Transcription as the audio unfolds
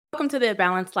Welcome to the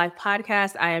Balanced Life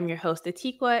podcast. I am your host,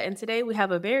 Atiqua, and today we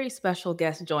have a very special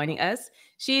guest joining us.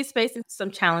 She's facing some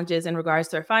challenges in regards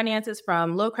to her finances,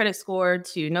 from low credit score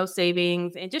to no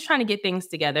savings and just trying to get things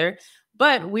together.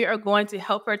 But we are going to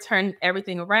help her turn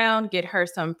everything around, get her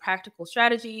some practical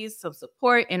strategies, some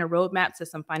support, and a roadmap to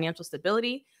some financial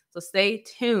stability. So stay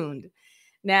tuned.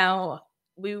 Now,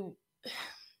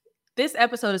 this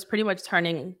episode is pretty much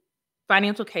turning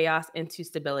financial chaos into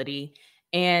stability.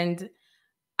 And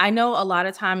I know a lot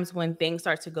of times when things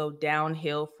start to go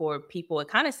downhill for people, it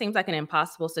kind of seems like an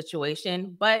impossible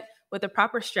situation. But with the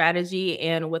proper strategy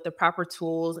and with the proper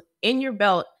tools in your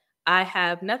belt, I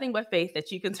have nothing but faith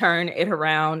that you can turn it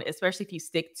around, especially if you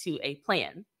stick to a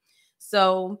plan.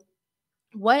 So,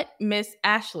 what Miss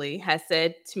Ashley has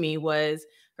said to me was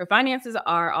her finances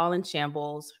are all in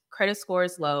shambles, credit score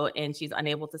is low, and she's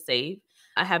unable to save.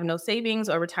 I have no savings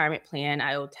or retirement plan.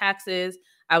 I owe taxes.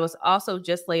 I was also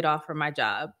just laid off from my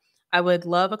job. I would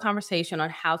love a conversation on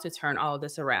how to turn all of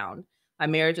this around. My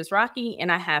marriage is rocky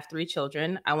and I have 3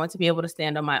 children. I want to be able to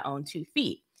stand on my own 2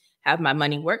 feet, have my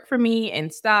money work for me in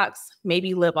stocks,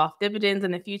 maybe live off dividends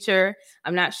in the future.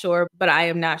 I'm not sure, but I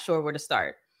am not sure where to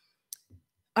start.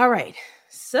 All right.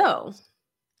 So,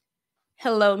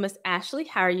 hello, Miss Ashley.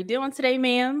 How are you doing today,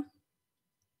 ma'am?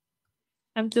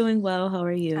 I'm doing well. How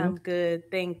are you? I'm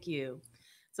good. Thank you.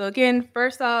 So, again,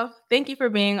 first off, thank you for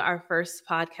being our first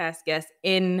podcast guest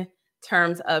in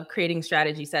terms of creating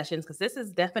strategy sessions, because this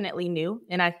is definitely new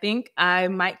and I think I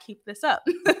might keep this up.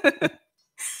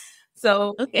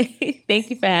 So, Okay. Thank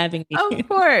you for having me. of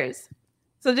course.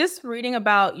 So, just reading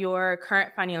about your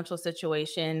current financial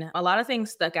situation, a lot of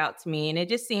things stuck out to me, and it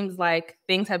just seems like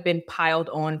things have been piled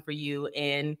on for you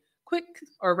in quick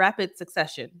or rapid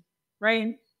succession,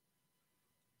 right?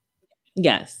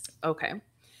 Yes. Okay.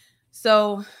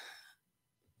 So,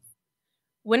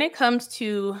 when it comes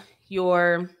to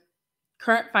your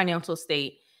current financial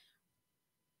state,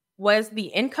 was the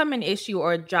income an issue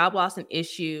or job loss an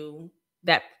issue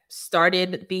that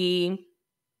started the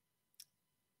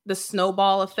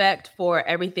snowball effect for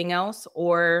everything else,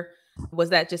 or was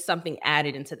that just something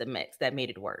added into the mix that made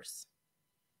it worse?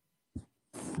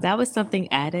 That was something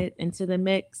added into the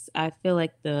mix. I feel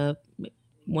like the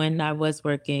when I was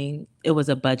working, it was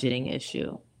a budgeting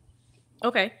issue.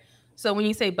 Okay. So when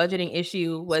you say budgeting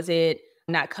issue, was it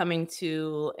not coming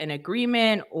to an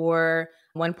agreement, or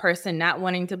one person not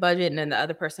wanting to budget and then the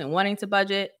other person wanting to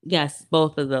budget? Yes,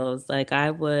 both of those. Like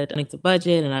I would like to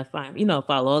budget and I find,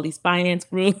 follow all these finance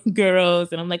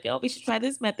gurus and I'm like, oh, we should try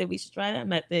this method. We should try that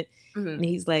method. Mhm. And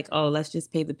he's like, oh, let's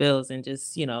just pay the bills and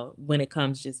just, when it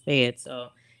comes, just pay it. So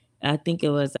I think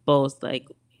it was both like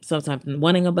sometimes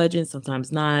wanting a budget,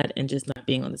 sometimes not, and just not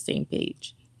being on the same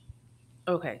page.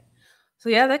 Okay. So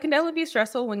yeah, that can definitely be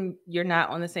stressful when you're not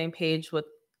on the same page with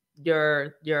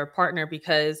your partner,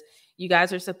 because you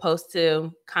guys are supposed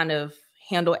to kind of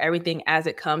handle everything as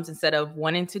it comes instead of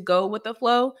wanting to go with the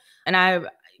flow. And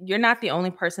you're not the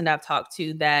only person that I've talked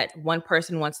to that one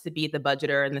person wants to be the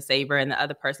budgeter and the saver and the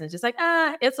other person is just like,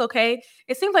 it's okay.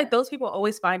 It seems like those people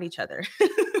always find each other.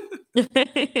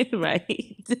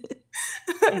 Right.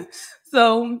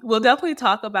 So we'll definitely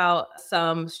talk about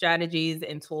some strategies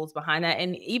and tools behind that,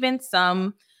 and even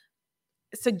some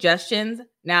suggestions.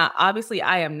 Now, obviously,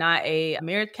 I am not a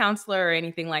marriage counselor or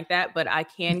anything like that, but I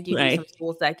can give you some Right.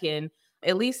 tools that can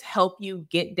at least help you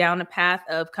get down a path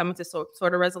of coming to sort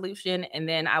of resolution. And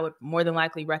then I would more than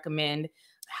likely recommend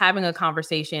having a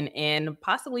conversation and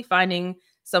possibly finding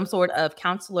some sort of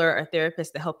counselor or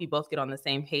therapist to help you both get on the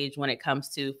same page when it comes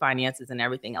to finances and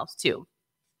everything else, too.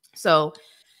 So,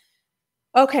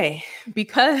 okay,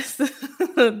 because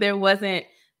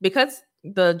because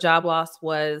the job loss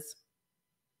was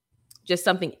just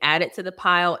something added to the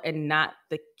pile and not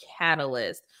the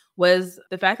catalyst. Was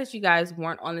the fact that you guys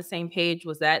weren't on the same page,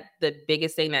 was that the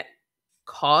biggest thing that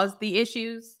caused the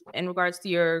issues in regards to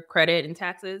your credit and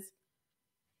taxes?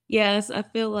 Yes, I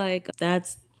feel like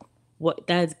that's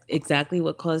exactly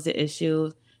what caused the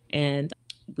issue. And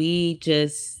we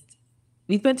just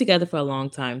we've been together for a long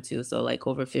time too, so like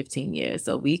over 15 years.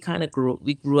 So we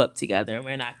grew up together and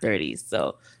we're in our 30s.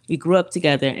 So we grew up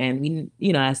together and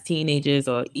as teenagers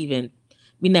or even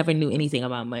we never knew anything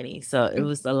about money. So it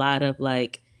was a lot of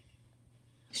like,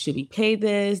 should we pay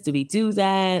this? Do we do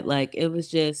that? Like it was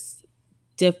just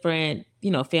different,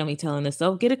 family telling us,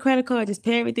 "Oh, get a credit card, just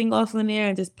pay everything off in there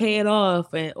and just pay it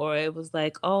off." And or it was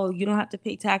like, "Oh, you don't have to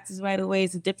pay taxes right away.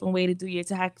 It's a different way to do your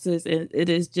taxes." And it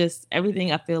is just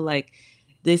everything I feel like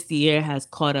this year has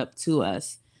caught up to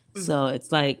us. Mhm. So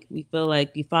it's like we feel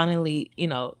like we finally, we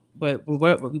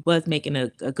was making a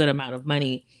good amount of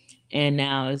money And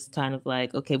now it's kind of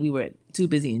like, okay, we were too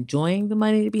busy enjoying the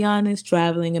money, to be honest,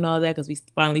 traveling and all that, because we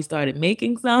finally started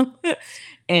making some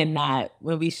and not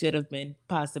when we should have been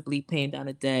possibly paying down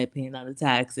the debt, paying down the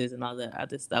taxes and all the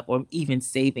other stuff, or even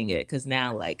saving it. Cause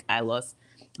now, like, I lost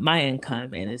my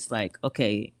income and it's like,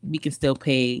 okay, we can still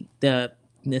pay the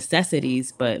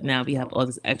necessities, but now we have all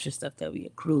this extra stuff that we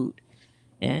accrued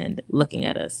and looking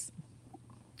at us.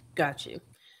 Got you.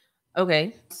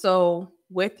 Okay. So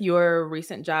with your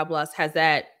recent job loss,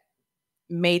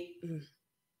 made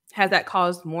has that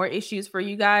caused more issues for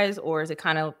you guys, or is it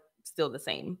kind of still the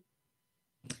same?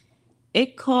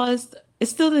 It's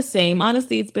still the same.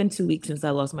 Honestly, it's been 2 weeks since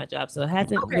I lost my job. So it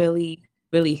hasn't Okay.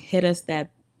 really hit us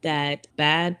that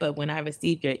bad. But when I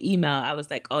received your email, I was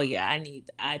like, oh yeah,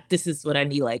 I this is what I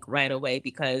need like right away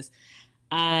because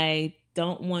I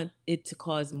don't want it to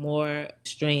cause more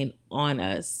strain on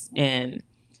us. And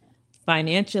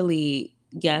financially,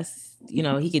 yes,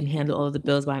 he can handle all of the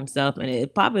bills by himself. And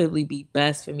it'd probably be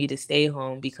best for me to stay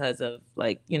home because of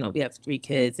like, we have 3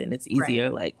 kids and it's Right. easier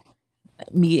like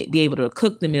me be able to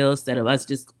cook the meals instead of us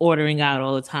just ordering out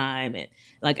all the time and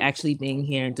like actually being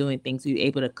here and doing things, we were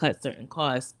able to cut certain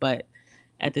costs. But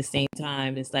at the same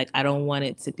time, it's like I don't want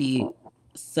it to be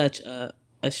such a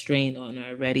strain on a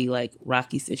already like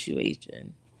rocky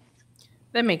situation.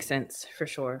 That makes sense for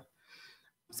sure.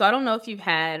 So I don't know if you've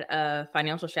had a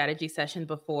financial strategy session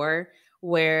before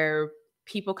where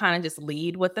people kind of just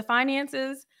lead with the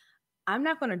finances. I'm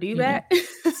not going to do Mhm.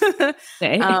 that.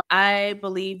 Okay. I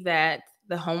believe that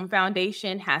the home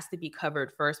foundation has to be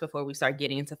covered first before we start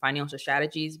getting into financial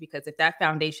strategies. Because if that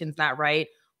foundation's not right,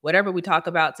 whatever we talk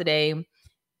about today,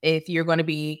 if you're going to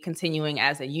be continuing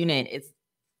as a unit,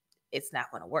 it's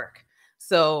not going to work.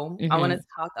 So I want to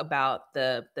Hmm. talk about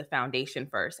the foundation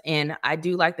first. And I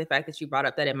do like the fact that you brought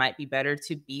up that it might be better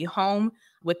to be home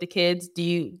with the kids.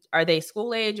 Are they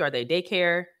school age? Are they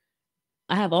daycare?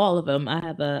 I have all of them. I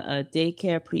have a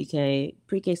daycare,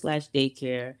 pre-K slash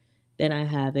daycare. Then I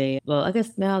have well, I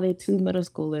guess now they're two middle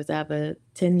schoolers. I have a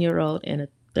 10-year-old and a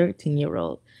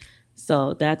 13-year-old.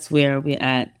 So that's where we're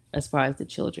at as far as the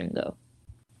children go.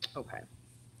 Okay.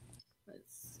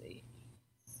 Let's see.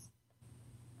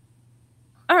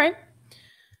 All right.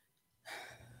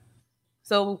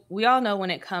 So we all know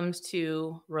when it comes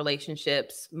to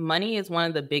relationships, money is one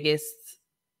of the biggest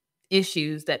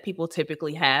issues that people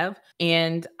typically have.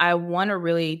 And I want to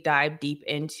really dive deep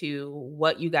into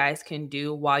what you guys can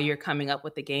do while you're coming up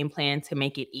with the game plan to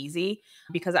make it easy.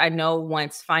 Because I know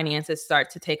once finances start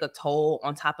to take a toll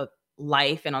on top of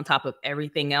life and on top of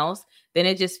everything else, then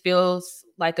it just feels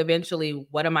like eventually,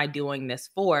 what am I doing this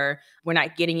for? We're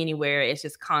not getting anywhere. It's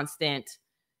just constant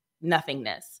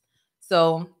nothingness.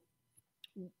 So,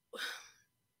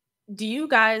 do you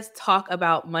guys talk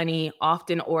about money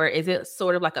often, or is it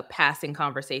sort of like a passing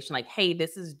conversation? Like, hey,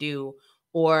 this is due,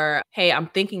 or hey, I'm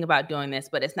thinking about doing this,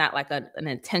 but it's not like an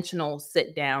intentional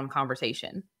sit down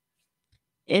conversation.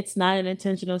 It's not an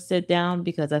intentional sit down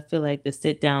because I feel like the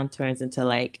sit down turns into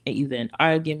like either an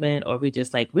argument or we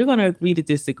just like we're gonna agree to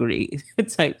disagree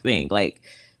type thing. Like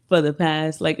for the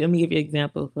past, like let me give you an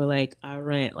example for like our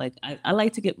rent. Like I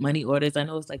like to get money orders. I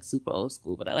know it's like super old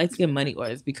school, but I like to get money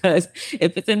orders because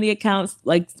if it's in the accounts,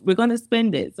 like we're gonna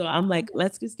spend it. So I'm like,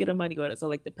 let's just get a money order. So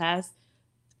like the past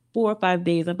 4 or 5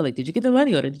 days, I'll be like, did you get the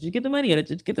money order? Did you get the money order?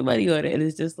 Did you get the money order? And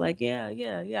it's just like, yeah,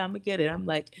 yeah, yeah, I'm gonna get it. I'm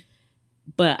like,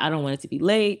 but I don't want it to be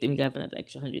late. Then we got another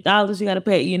extra $100 you got to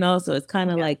pay. So it's kind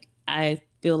of Yeah. like I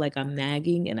feel like I'm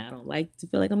nagging, and I don't like to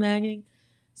feel like I'm nagging.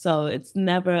 So it's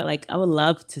never like I would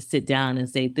love to sit down and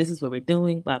say, "This is what we're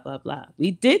doing." Blah blah blah.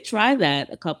 We did try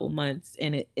that a couple months,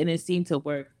 and it seemed to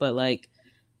work. But like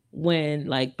when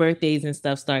like birthdays and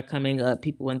stuff start coming up,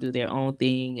 people want to do their own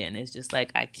thing, and it's just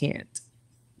like I can't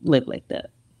live like that.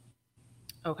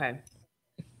 Okay.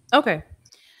 Okay.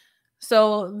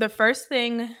 So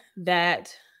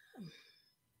that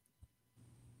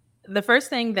the first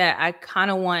thing that I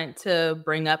kind of want to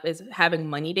bring up is having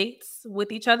money dates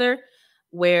with each other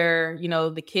where,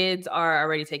 the kids are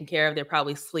already taken care of, they're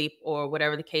probably asleep or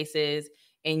whatever the case is,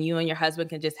 and you and your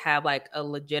husband can just have like a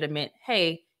legitimate,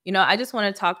 hey, I just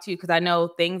want to talk to you because I know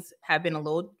things have been a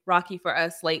little rocky for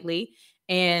us lately,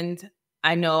 and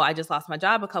I know I just lost my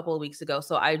job a couple of weeks ago,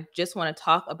 so I just want to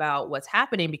talk about what's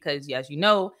happening because as you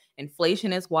know,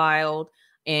 inflation is wild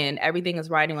and everything is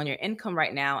riding on your income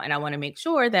right now. And I want to make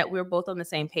sure that we're both on the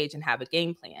same page and have a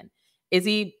game plan. Is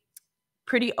he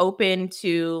pretty open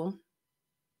to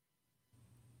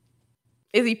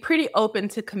is he pretty open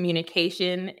to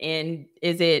communication? And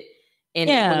is it and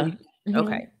when Yeah. we Hmm.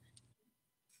 okay.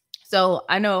 So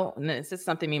I know and this is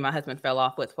something me and my husband fell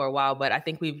off with for a while, but I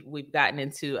think we've gotten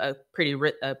into a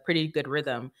pretty good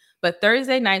rhythm. But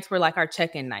Thursday nights were like our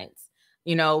check-in nights.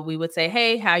 You know, we would say,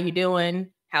 "Hey, how you doing?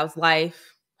 How's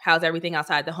life? How's everything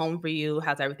outside the home for you?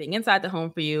 How's everything inside the home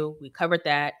for you?" We covered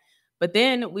that. But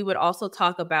then we would also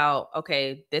talk about,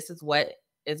 okay, this is what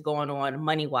is going on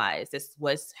money-wise. This is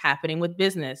what's happening with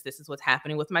business. This is what's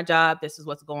happening with my job. This is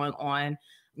what's going on,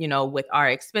 with our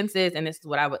expenses, and this is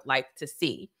what I would like to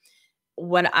see.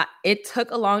 It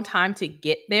took a long time to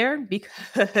get there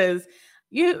because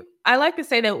I like to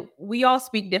say that we all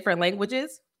speak different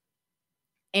languages,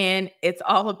 and it's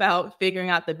all about figuring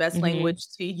out the best Hmm.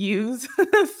 language to use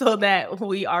so that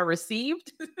we are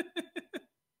received.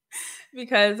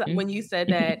 Because when you said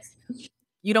that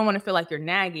you don't want to feel like you're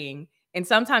nagging, and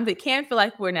sometimes it can feel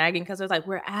like we're nagging because it's like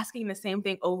we're asking the same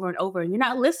thing over and over and you're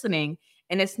not listening.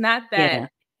 And it's not that Yeah.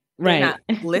 they're not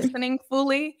Right. listening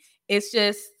fully. It's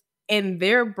just in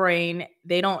their brain,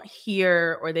 they don't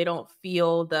hear or they don't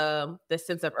feel the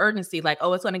sense of urgency, like,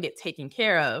 oh, it's going to get taken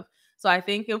care of. So I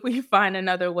think if we find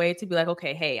another way to be like,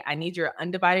 okay, hey, I need your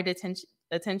undivided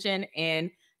attention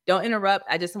and don't interrupt.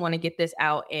 I just want to get this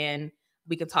out and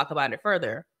we can talk about it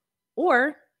further.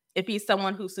 Or if he's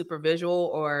someone who's super visual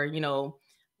or,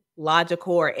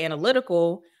 logical or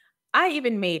analytical, I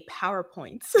even made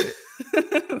PowerPoints.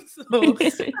 so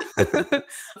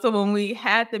so when we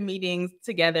had the meetings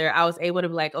together, I was able to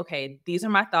be like, okay, these are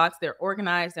my thoughts. They're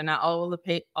organized. They're not all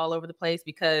over the place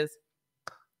because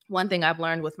one thing I've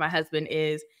learned with my husband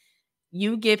is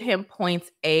you give him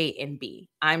points A and B.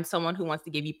 I'm someone who wants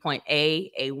to give you point A,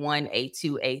 A1,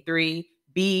 A2, A3,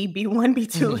 B, B1,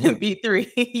 B2, Mhm. and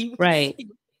B3. Right.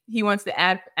 He wants to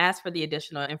ask for the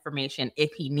additional information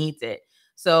if he needs it.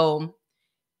 So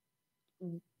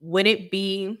would it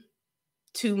be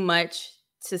too much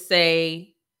to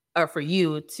say or for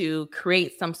you to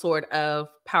create some sort of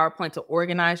PowerPoint to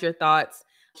organize your thoughts,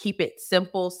 keep it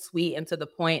simple, sweet, and to the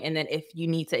point, and then if you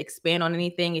need to expand on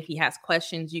anything, if he has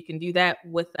questions, you can do that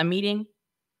with a meeting?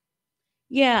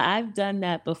 Yeah, I've done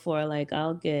that before. Like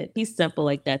he's simple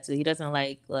like that too. He doesn't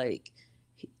like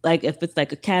if it's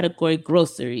like a category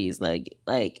groceries, like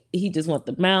he just want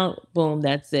the amount, boom,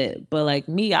 that's it. But like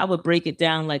me, I would break it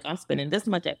down like I'm spending this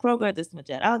much at Kroger, this much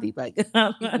at Aldi,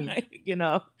 Mhm, you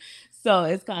know. So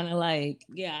it's kind of like,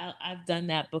 yeah, I've done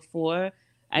that before.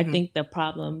 I mhm. think the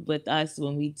problem with us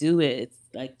when we do it, it's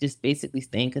like just basically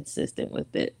staying consistent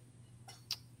with it.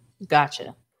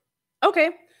 Gotcha. Okay.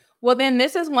 Well, then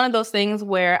this is one of those things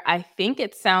where I think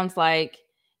it sounds like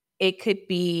it could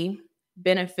be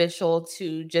beneficial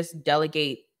to just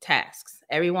delegate tasks.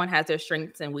 Everyone has their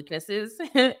strengths and weaknesses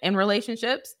in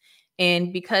relationships.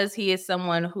 And because he is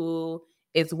someone who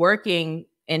is working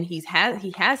and he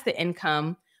has the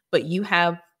income, but you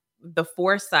have the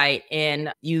foresight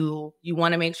and you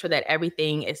want to make sure that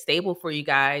everything is stable for you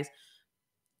guys.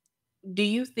 Do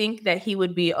you think that he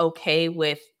would be okay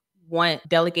with one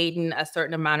delegating a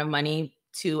certain amount of money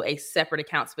to a separate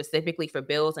account specifically for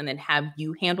bills and then have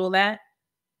you handle that?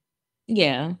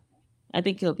 Yeah, I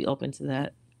think he'll be open to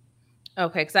that.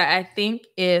 Okay, because I think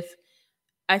if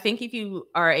you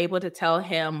are able to tell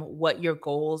him what your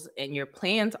goals and your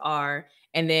plans are,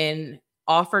 and then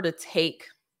offer to take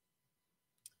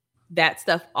that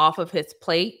stuff off of his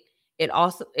plate, it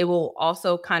will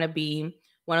also kind of be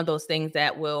one of those things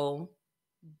that will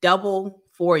double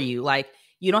for you. Like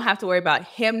you don't have to worry about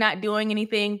him not doing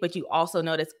anything, but you also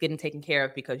know that's getting taken care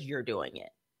of because you're doing it.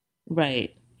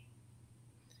 Right.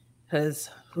 Because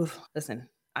listen,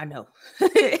 I know.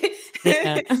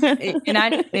 Yeah.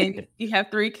 And you have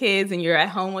 3 kids and you're at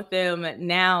home with them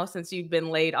now since you've been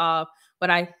laid off. But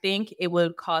I think it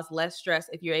would cause less stress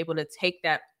if you're able to take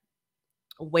that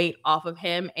weight off of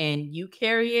him and you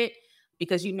carry it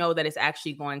because you know that it's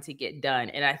actually going to get done.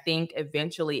 And I think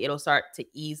eventually it'll start to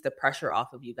ease the pressure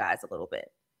off of you guys a little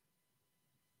bit.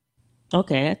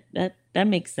 Okay, that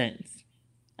makes sense.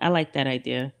 I like that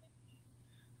idea.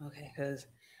 Okay, because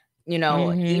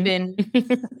Mhm. even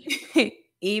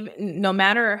even no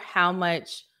matter how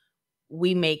much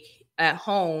we make at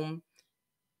home,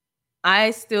 I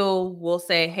still will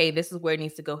say, hey, this is where it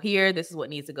needs to go here. This is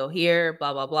what needs to go here,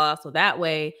 blah, blah, blah. So that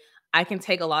way I can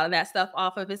take a lot of that stuff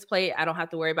off of his plate. I don't have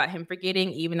to worry about him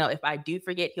forgetting, even though if I do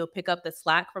forget, he'll pick up the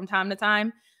slack from time to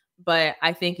time. But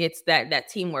I think it's that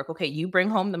teamwork. Okay, you bring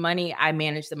home the money, I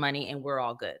manage the money, and we're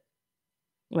all good.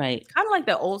 Right. Kind of like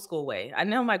the old school way. I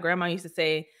know my grandma used to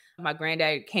say my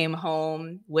granddad came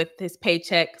home with his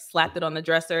paycheck, slapped it on the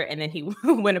dresser, and then he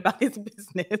went about his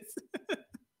business.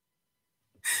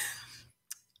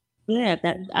 Yeah,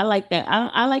 that I like that.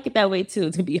 I like it that way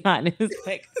too, to be honest.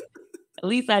 Like at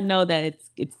least I know that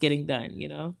it's getting done, you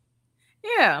know?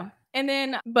 Yeah. And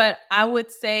then, but I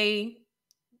would say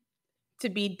to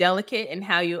be delicate in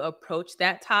how you approach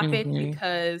that topic Hmm.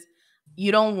 because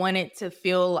you don't want it to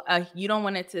feel, you don't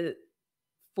want it to,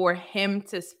 for him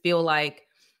to feel like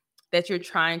that you're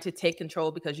trying to take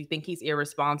control because you think he's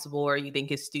irresponsible or you think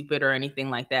he's stupid or anything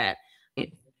like that.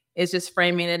 It's just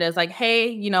framing it as like,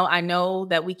 hey, I know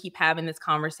that we keep having this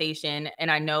conversation and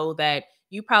I know that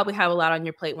you probably have a lot on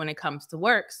your plate when it comes to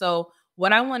work. So,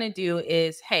 what I want to do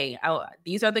is, hey,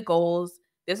 these are the goals.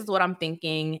 This is what I'm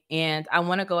thinking. And I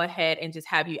want to go ahead and just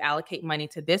have you allocate money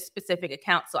to this specific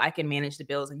account so I can manage the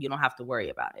bills and you don't have to worry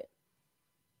about it.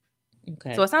 So,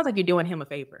 Okay. it sounds like you're doing him a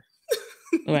favor.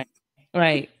 Right.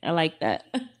 Right. I like that.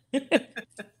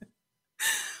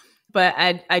 But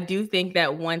I do think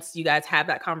that once you guys have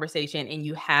that conversation and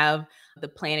you have the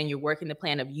plan and you're working the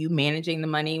plan of you managing the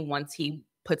money once he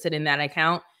puts it in that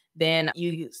account, then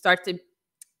you start to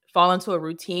fall into a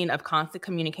routine of constant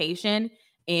communication.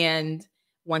 And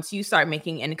once you start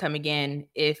making income again,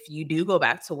 if you do go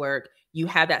back to work, you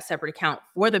have that separate account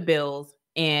for the bills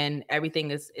and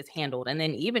everything is handled. And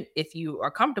then even if you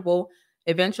are comfortable,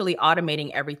 eventually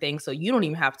automating everything so you don't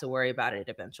even have to worry about it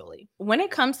eventually. When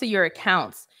it comes to your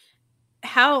accounts,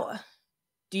 how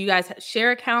do you guys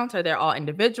share accounts? Are they all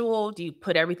individual? Do you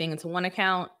put everything into one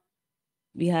account?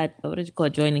 We had what did you call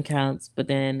it, joint accounts, but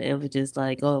then it was just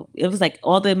like, oh, it was like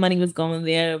all the money was going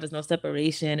there. There was no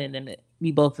separation, and then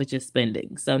we both were just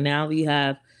spending. So now we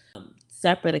have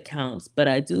separate accounts, but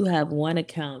I do have one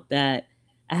account that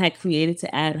I had created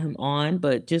to add him on,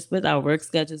 but just with our work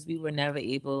schedules, we were never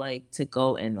able like to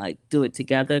go and like do it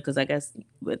together because I guess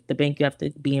with the bank you have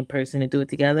to be in person and do it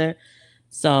together.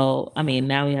 So I mean,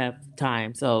 now we have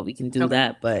time, so we can do Okay.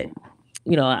 that, but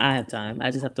I have time.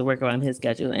 I just have to work around his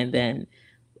schedule. And then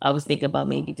I was thinking about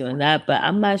maybe doing that, but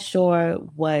I'm not sure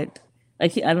what.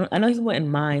 Like, I know he wouldn't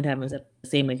mind having the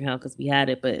same account because we had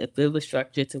it, but if it was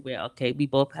structured to where okay, we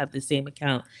both have the same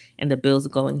account and the bills are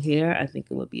going here, I think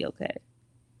it would be okay.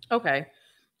 Okay.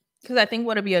 Because I think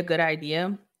what would be a good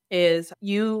idea is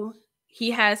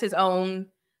he has his own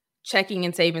checking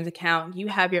and savings account. You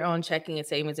have your own checking and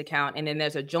savings account. And then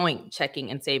there's a joint checking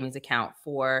and savings account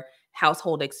for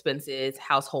household expenses,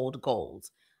 household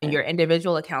goals. And your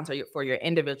individual accounts are for your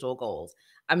individual goals.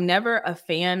 I'm never a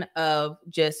fan of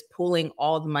just pulling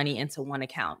all the money into one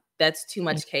account. That's too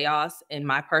much chaos, in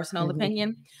my personal Mhm.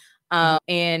 opinion.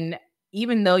 And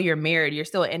even though you're married, you're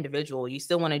still an individual. You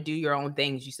still want to do your own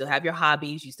things. You still have your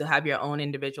hobbies. You still have your own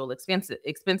individual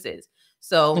expenses.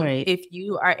 So Right. if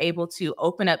you are able to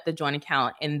open up the joint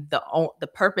account and the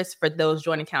purpose for those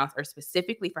joint accounts are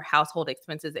specifically for household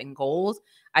expenses and goals,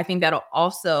 I think that'll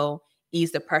also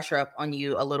ease the pressure up on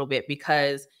you a little bit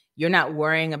because you're not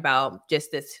worrying about just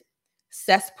this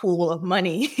cesspool of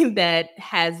money that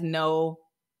has no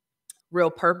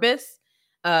real purpose.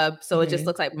 So it just Mhm.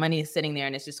 looks like money is sitting there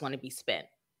and it's just going to be spent.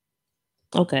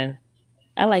 Okay.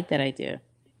 I like that idea.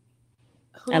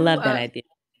 I Who love that idea.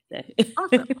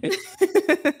 awesome.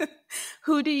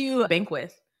 Who do you bank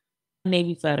with?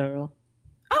 Navy Federal.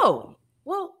 Oh,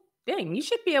 well, dang, you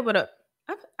should be able to.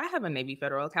 I have a Navy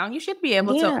Federal account. You should be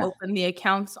able to Yeah. open the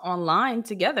accounts online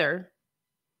together.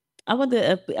 I wonder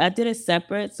if I did it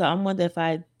separate, so I'm wonder if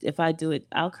I do it,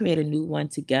 I'll create a new one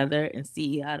together and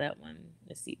see how that one.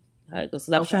 Let's see how it goes.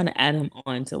 So I was Okay, trying to add him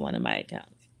on to one of my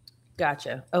accounts.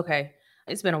 gotcha. Okay,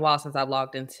 it's been a while since I've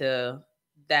logged into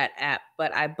that app,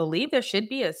 but I believe there should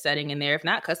be a setting in there. If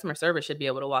not, customer service should be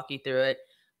able to walk you through it.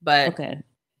 But Okay.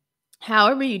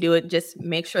 however you do it, just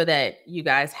make sure that you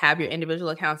guys have your individual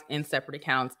accounts in separate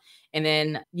accounts. And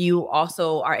then you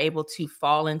also are able to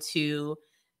fall into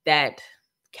that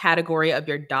category of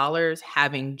your dollars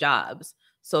having jobs.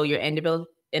 So your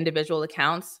individual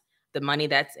accounts, the money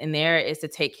that's in there is to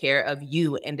take care of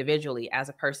you individually as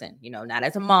a person, not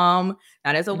as a mom,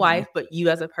 not as a Mhm. wife, but you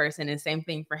as a person. And same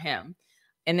thing for him.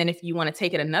 And then if you want to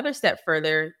take it another step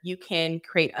further, you can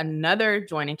create another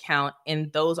joint account,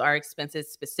 and those are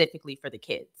expenses specifically for the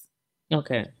kids.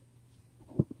 Okay.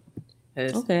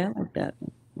 'Cause Okay, I like that.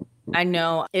 I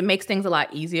know it makes things a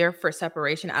lot easier for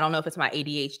separation. I don't know if it's my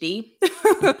ADHD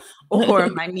or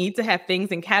my need to have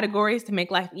things in categories to make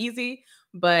life easy,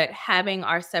 but having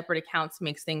our separate accounts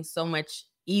makes things so much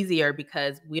easier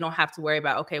because we don't have to worry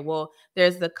about, okay, well,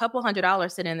 there's a couple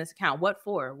 $100 sitting in this account. What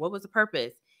for? What was the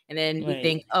purpose? And then we Right.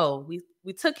 think, oh,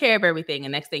 we took care of everything.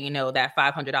 And next thing you know, that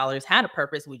 $500 had a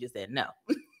purpose. We just didn't know.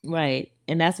 Right.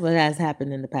 And that's what has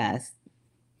happened in the past.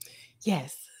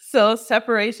 Yes. So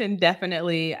separation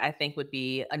definitely, I think, would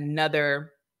be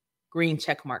another green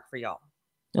check mark for y'all.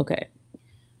 Okay.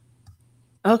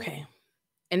 Okay.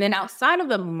 And then outside of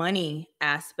the money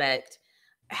aspect,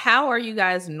 how are you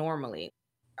guys normally?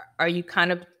 are you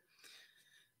kind of,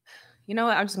 you know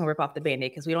what? I'm just gonna rip off the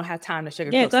Band-Aid because we don't have time to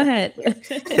Yeah, sugarcoat go stuff.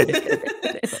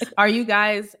 ahead. Are you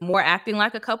guys more acting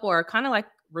like a couple or kind of like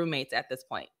roommates at this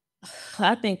point?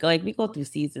 I think like we go through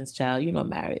seasons, child, you know,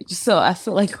 marriage. So I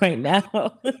feel like right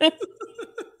now,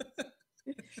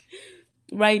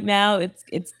 right now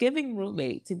it's giving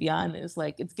roommate, to be honest.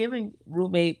 Like it's giving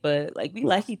roommate, but like we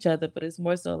like each other, but it's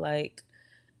more so like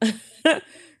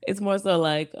it's more so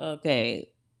like, okay,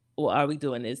 well, are we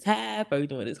doing this half? Are we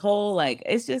doing this whole? Like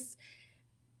it's just,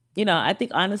 I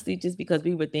think honestly, just because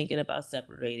we were thinking about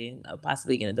separating or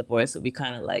possibly getting a divorce, so we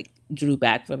kind of like drew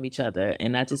back from each other.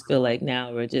 And I just feel like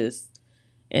now we're just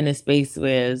in a space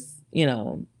where,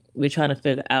 we're trying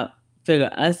to figure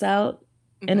us out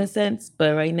in a Mhm. sense.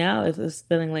 But right now, it's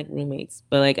feeling like roommates.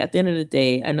 But like at the end of the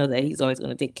day, I know that he's always going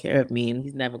to take care of me and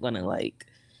he's never going to like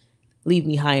leave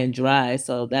me high and dry.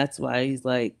 So that's why he's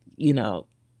like,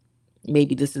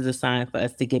 maybe this is a sign for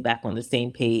us to get back on the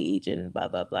same page and blah,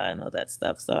 blah, blah, and all that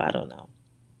stuff. So I don't know.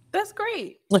 That's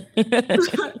great.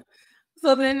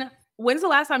 So then when's the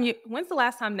last time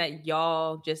that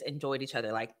y'all just enjoyed each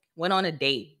other? Like went on a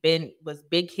date, was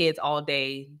big kids all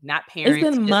day, not It's parents,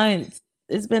 been just months.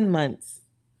 It's been months.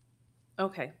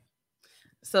 okay.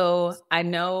 So I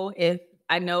know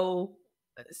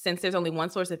since there's only one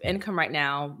source of income right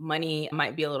now, money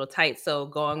might be a little tight. So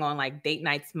going on like date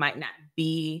nights might not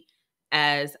be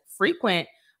as frequent.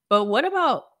 But what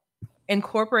about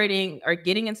incorporating or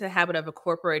getting into the habit of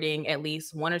incorporating at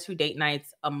least one or two date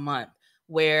nights a month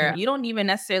where you don't even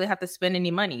necessarily have to spend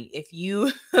any money. If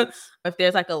you if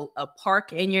there's like a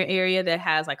park in your area that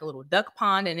has like a little duck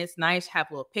pond and it's nice, have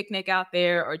a little picnic out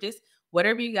there or just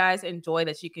whatever you guys enjoy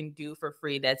that you can do for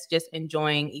free that's just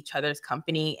enjoying each other's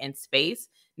company and space,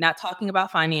 not talking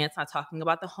about finance, not talking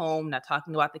about the home, not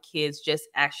talking about the kids, just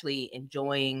actually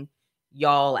enjoying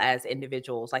y'all as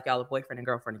individuals, like y'all a boyfriend and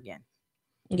girlfriend again.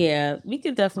 Yeah, we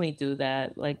could definitely do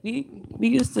that. Like we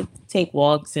used to take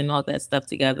walks and all that stuff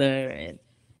together, and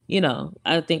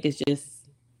I think it's just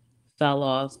fell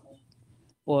off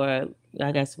for,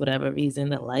 I guess, whatever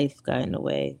reason that life got in the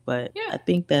way. But Yeah. I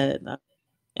think that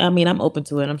I mean I'm open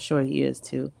to it. I'm sure he is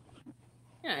too.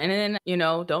 Yeah, and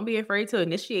then, don't be afraid to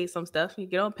initiate some stuff. You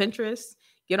get on Pinterest,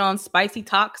 get on Spicy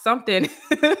Talk, something,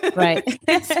 Right.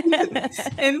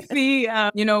 and see,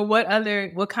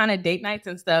 what kind of date nights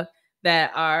and stuff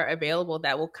that are available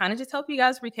that will kind of just help you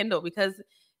guys rekindle. Because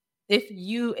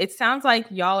it sounds like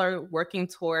y'all are working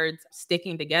towards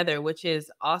sticking together, which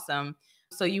is awesome.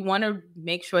 So you want to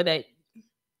make sure that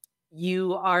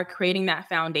you are creating that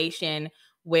foundation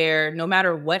where no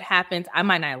matter what happens, I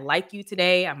might not like you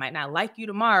today, I might not like you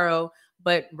tomorrow,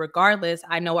 but regardless,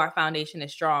 I know our foundation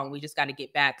is strong. We just got to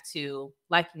get back to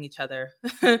liking each other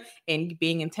and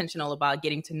being intentional about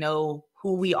getting to know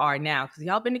who we are now because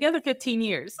y'all been together 15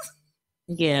 years.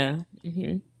 Yeah.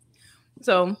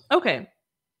 So, okay.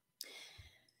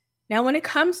 Now, when it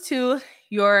comes to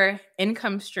your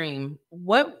income stream,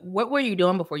 what were you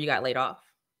doing before you got laid off?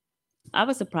 I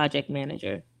was a project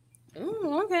manager,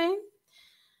 Ooh, okay.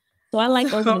 so I like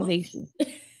So, organization.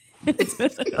 It's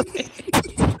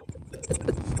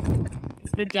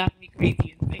been driving me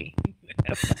crazy insane.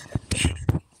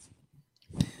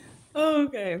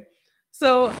 okay.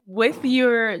 So, with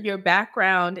your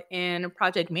background in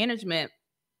project management,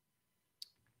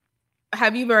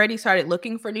 have you already started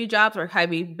looking for new jobs or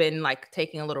have you been like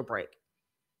taking a little break?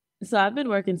 So I've been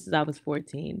working since I was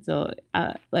 14. So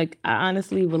I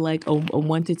honestly would like a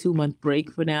 1 to 2 month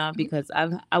break for now Mhm. because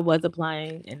I was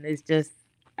applying and it's just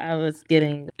I was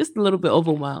getting just a little bit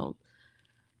overwhelmed.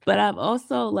 But I've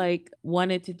also like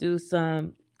wanted to do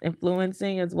some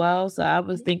influencing as well. So I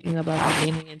was thinking about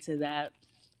getting into that.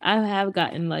 I have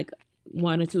gotten like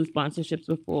 1 or 2 sponsorships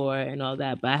before and all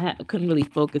that, but couldn't really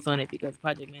focus on it because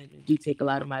project management do take a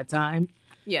lot of my time.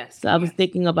 Yes. So I was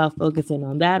thinking about focusing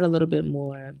on that a little bit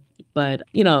more. But,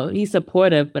 he's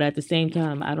supportive, but at the same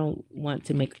time, I don't want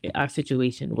to make our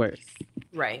situation worse.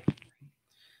 Right.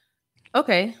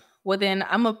 Okay. Well, then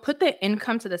I'm going to put the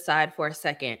income to the side for a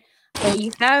second. So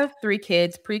you have 3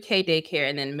 kids, pre-K daycare,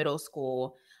 and then middle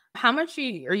school. How much are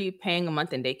you paying a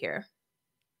month in daycare?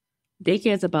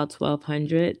 Daycare is about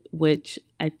 1,200, which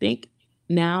I think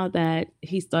now that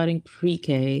he's starting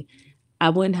pre-K, I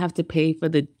wouldn't have to pay for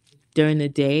the during the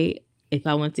day. If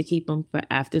I want to keep him for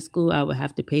after school, I would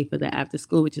have to pay for the after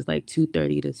school, which is like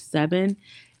 2:30 to 7.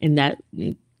 And that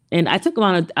and I took him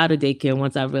out of daycare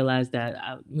once I realized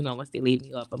that once they laid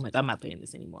me off, I'm like, I'm not paying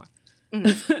this anymore.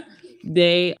 Mhm.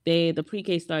 The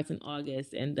pre-K starts in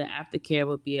August and the aftercare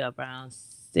will be around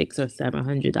 $600 or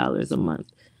 $700 a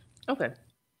month. Okay.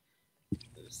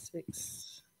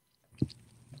 6.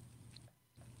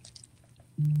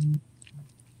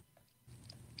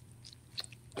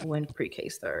 When pre-K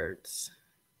starts.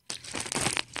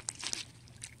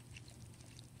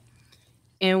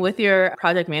 And with your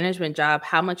project management job,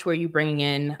 how much were you bringing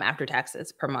in after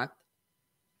taxes per month?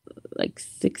 Like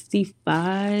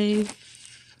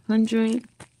 6,500.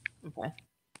 Okay.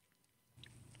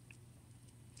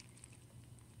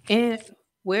 And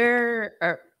where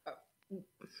are,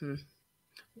 hmm,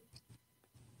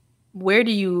 where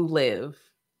do you live?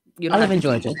 You I don't live have in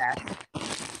to give Georgia. that.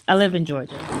 I live in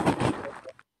Georgia.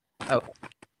 Oh,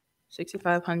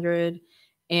 6,500.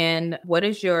 And what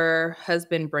is your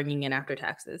husband bringing in after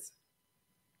taxes?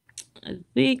 I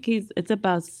think it's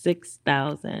about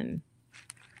 6,000.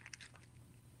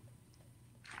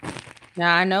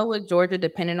 Now I know with Georgia,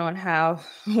 depending on how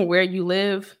where you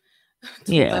live,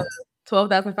 Yeah.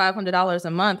 $12,500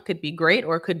 a month could be great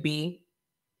or could be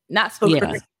not so Yeah.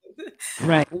 great.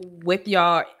 Right. With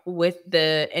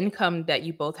the income that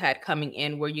you both had coming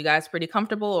in, were you guys pretty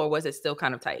comfortable or was it still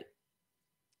kind of tight?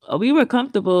 We were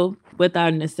comfortable with our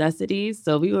necessities,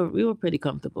 so we were pretty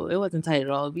comfortable. It wasn't tight at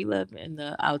all. We live in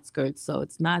the outskirts, so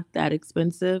it's not that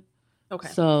expensive. Okay.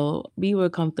 So we were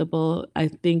comfortable. I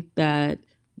think that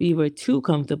we were too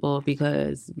comfortable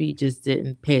because we just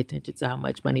didn't pay attention to how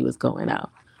much money was going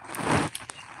out.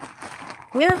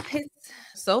 Yeah,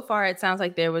 so far it sounds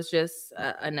like there was just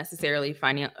unnecessary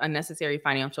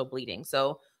financial bleeding.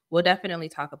 So we'll definitely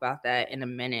talk about that in a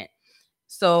minute.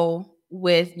 So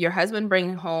with your husband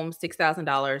bringing home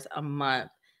 $6,000 a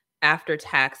month after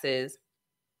taxes,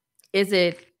 is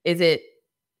it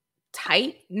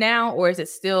tight now or is it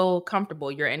still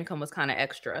comfortable? Your income was kind of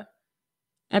extra.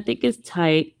 I think it's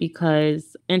tight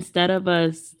because instead of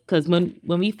us, because when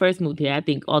we first moved here, I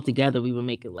think altogether we were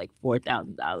making like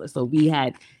 $4,000. So we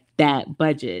had that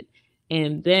budget,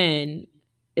 and then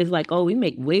it's like, oh, we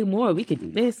make way more. We could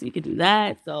do this, we could do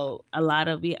that. So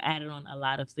we added on a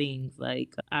lot of things.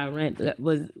 Like our rent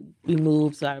we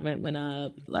moved, so our rent went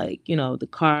up. Like the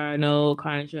car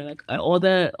insurance, like all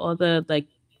the like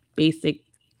basic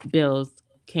bills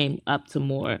came up to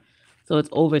more. So it's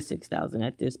over 6,000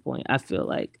 at this point. I feel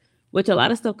like, which a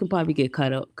lot of stuff can probably get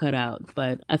cut out.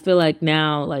 But I feel like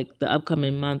now, like the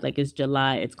upcoming month, like it's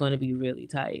July, it's going to be really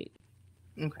tight.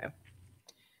 Okay.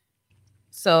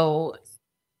 So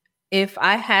if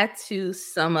I had to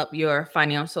sum up your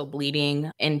financial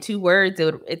bleeding in two words,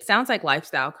 it sounds like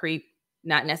lifestyle creep,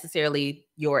 not necessarily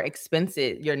your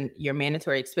expenses, your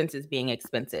mandatory expenses being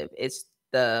expensive. It's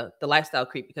the lifestyle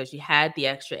creep because you had the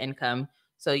extra income.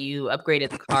 So you upgraded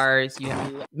the cars, you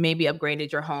maybe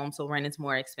upgraded your home, so rent is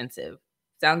more expensive.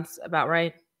 Sounds about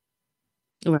right?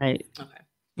 Right. Okay.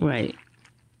 Right.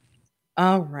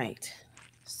 All right.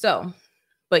 So,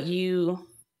 but you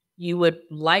would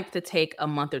like to take a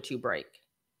month or two break.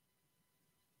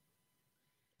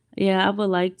 Yeah, I would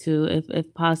like to,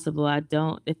 if possible. I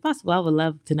don't. If possible, I would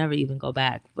love to never even go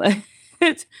back. But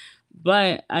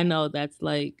but I know that's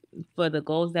like for the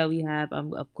goals that we have.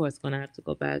 I'm of course gonna have to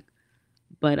go back.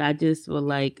 But I just would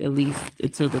like at least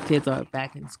until the kids are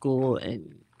back in school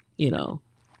and you know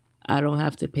I don't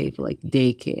have to pay for like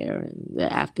daycare and the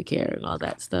aftercare and all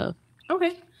that stuff.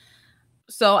 Okay.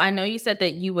 So I know you said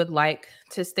that you would like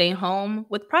to stay home.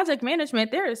 With project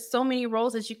management, there is so many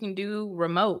roles that you can do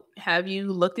remote. Have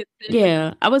you looked at this?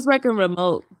 Yeah, I was working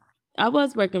remote. I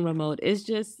was working remote. It's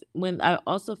just when I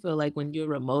also feel like when you're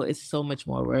remote, it's so much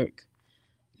more work.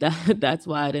 That's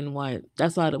why I didn't want.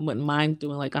 That's why I wouldn't mind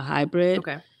doing like a hybrid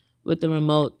Okay. with the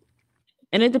remote.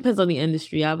 And it depends on the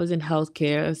industry. I was in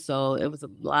healthcare, so it was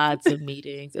lots of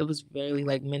meetings. It was very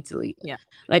like mentally, Yeah.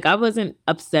 like I wasn't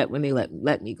upset when they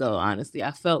let me go. Honestly,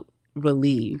 I felt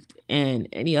relieved. And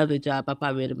any other job, I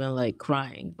probably would have been like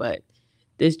crying. But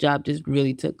this job just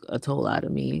really took a toll out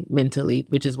of me mentally,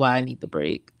 which is why I need the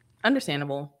break.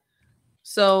 Understandable.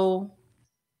 So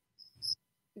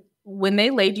when they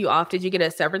laid you off, did you get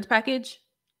a severance package?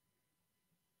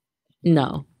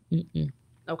 No, mm-mm.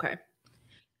 Okay.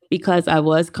 Because I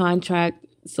was contract,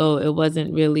 so it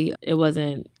wasn't really. It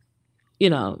wasn't. You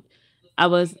know,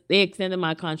 they extended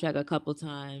my contract a couple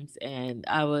times and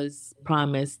I was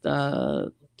promised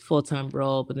a full-time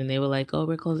role, but then they were like, "Oh,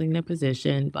 we're closing their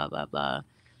position, blah blah blah."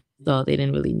 So they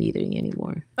didn't really need me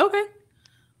anymore. Okay.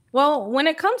 Well, when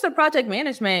it comes to project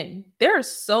management, there are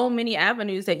so many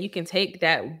avenues that you can take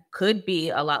that could be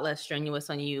a lot less strenuous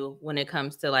on you when it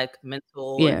comes to like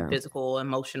mental and Yeah. physical,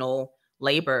 emotional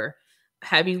labor.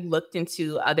 Have you looked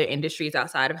into other industries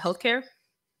outside of healthcare?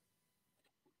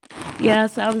 Yeah,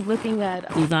 so I was looking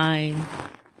at design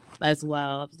as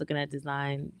well. I was looking at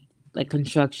design, like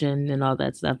construction and all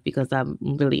that stuff because I'm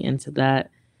really into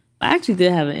that. I actually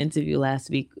did have an interview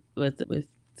last week with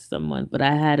someone, but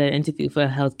I had an interview for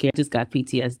healthcare. Just got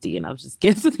PTSD, and I was just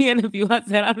canceling the interview. I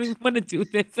said, I don't even want to do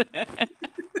this.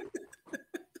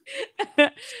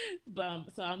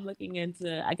 But so I'm looking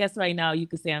into. I guess right now you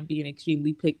could say I'm being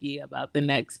extremely picky about the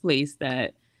next place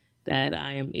that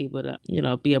I am able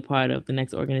to, be a part of, the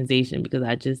next organization, because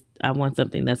I want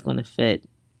something that's going to fit,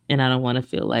 and I don't want to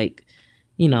feel like,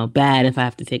 bad if I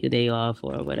have to take a day off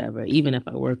or whatever, even if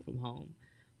I work from home.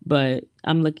 But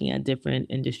I'm looking at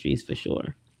different industries for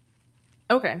sure.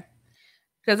 Okay.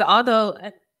 Because although,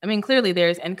 I mean, clearly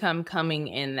there's income coming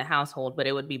in the household, but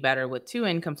it would be better with two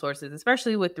income sources,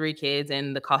 especially with three kids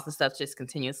and the cost of stuff just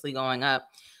continuously going up.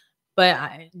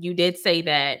 But you did say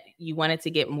that you wanted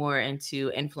to get more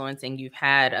into influencing. You've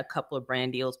had a couple of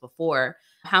brand deals before.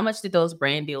 How much did those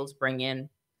brand deals bring in?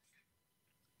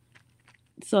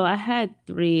 So I had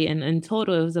three, and in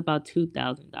total it was about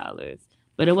 $2,000,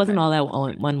 but it wasn't Okay. all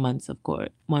at 1 month, of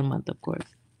course. 1 month, of course.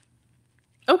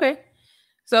 Okay.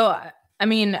 So, I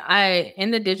mean, in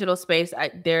the digital space,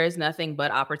 there is nothing but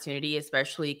opportunity,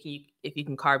 especially if you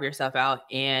can carve yourself out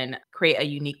and create a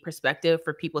unique perspective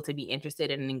for people to be interested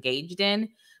and engaged in.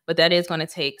 But that is going to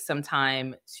take some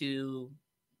time to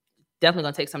definitely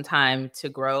going to take some time to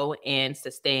grow and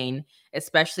sustain,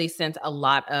 especially since a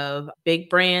lot of big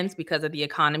brands, because of the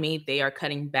economy, they are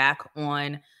cutting back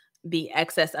on the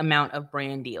excess amount of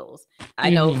brand deals. I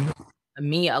know Hmm. for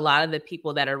me, a lot of the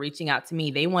people that are reaching out to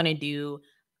me, they want to do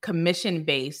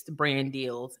commission-based brand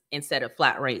deals instead of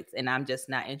flat rates, and I'm just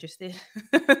not interested.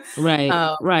 Right,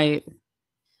 um, right.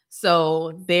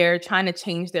 so they're trying to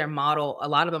change their model. A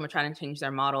lot of them are trying to change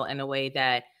their model in a way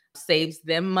that saves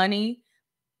them money,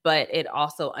 but it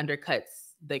also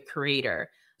undercuts the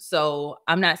creator. So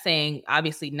I'm not saying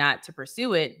obviously not to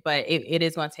pursue it, but it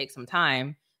is going to take some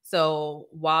time. So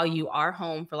while you are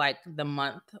home for like the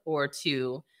month or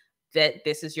two, that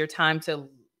this is your time to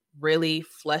really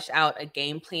flesh out a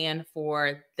game plan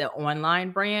for the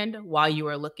online brand while you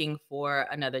are looking for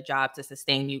another job to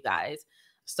sustain you guys.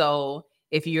 So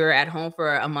if you're at home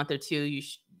for a month or two,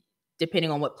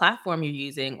 depending on what platform you're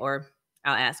using, or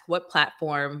I'll ask, what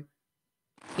platform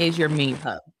is your main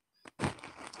hub?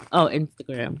 Oh,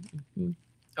 Instagram. Mhm.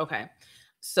 Okay.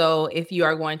 So if you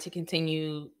are going to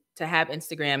continue to have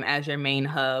Instagram as your main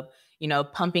hub,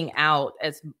 pumping out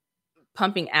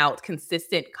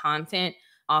consistent content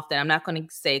often. I'm not going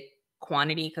to say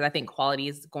quantity because I think quality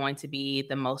is going to be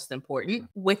the most important.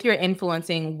 With your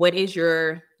influencing, what is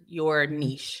your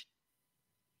niche?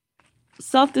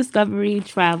 Self-discovery,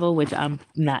 travel, which I'm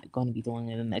not going to be doing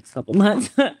in the next couple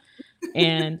months,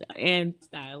 and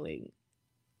styling.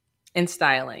 And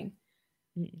styling.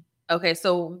 Mhm. Okay,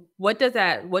 so what does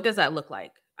that look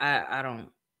like? I don't know.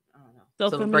 So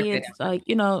So for break me, that it's like,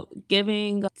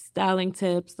 giving styling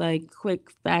tips, like quick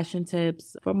fashion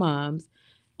tips for moms.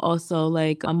 Also,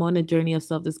 like, I'm on a journey of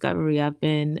self-discovery. I've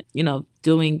been,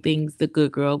 doing things the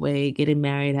good girl way, getting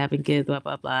married, having kids, blah,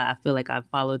 blah, blah. I feel like I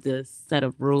followed this set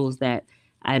of rules that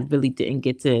I really didn't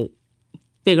get to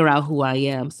figure out who I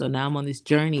am. So now I'm on this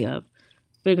journey of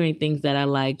figuring things that I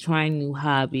like, trying new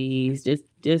hobbies,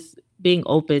 just being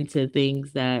open to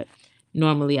things that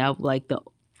normally I would like the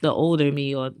older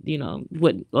me, or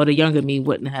would or the younger me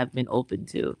wouldn't have been open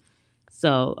to.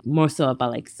 So more so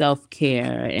about like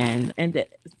self-care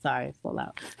sorry, full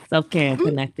out. Self-care and down.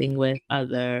 connecting with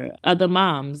other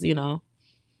moms,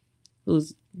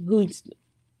 who's who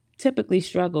typically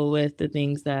struggle with the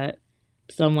things that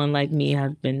someone like me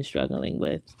has been struggling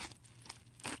with.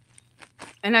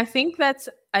 And I think that's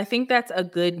a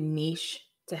good niche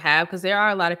to have because there are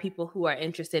a lot of people who are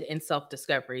interested in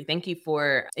self-discovery. Thank you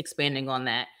for expanding on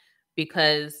that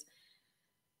because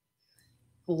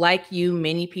like you,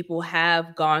 many people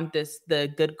have gone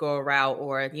the good girl route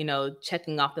or,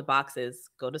 checking off the boxes,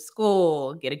 go to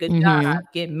school, get a good job, Mhm.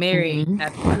 get married, Mhm.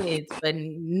 have kids, but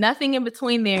nothing in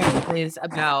between there is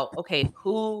about, okay,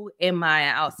 who am I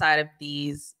outside of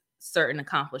these certain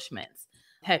accomplishments?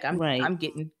 Heck, Right. I'm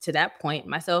getting to that point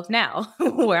myself now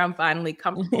where I'm finally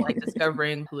comfortable like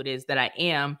discovering who it is that I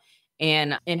am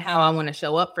and how I want to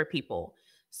show up for people.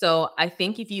 So I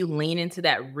think if you lean into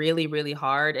that really, really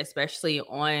hard, especially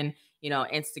on,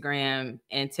 Instagram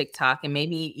and TikTok, and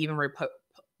maybe even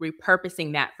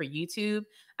repurposing that for YouTube,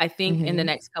 I think in the Mhm.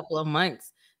 next couple of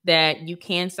months that you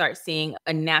can start seeing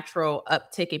a natural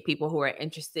uptick in people who are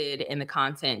interested in the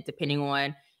content, depending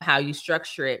on how you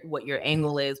structure it, what your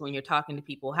angle is when you're talking to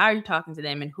people, how you're talking to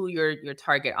them, and who your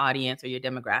target audience or your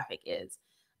demographic is.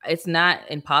 It's not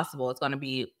impossible. It's going to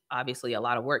be obviously a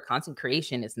lot of work. Content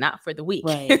creation is not for the weak.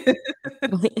 Right.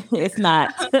 It's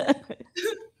not.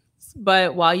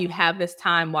 But while you have this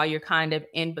time, while you're kind of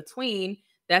in between,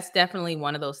 that's definitely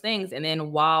one of those things. And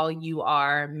then while you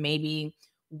are maybe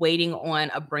waiting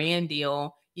on a brand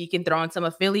deal, you can throw in some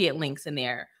affiliate links in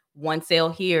there. One sale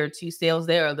here, two sales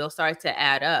there, they'll start to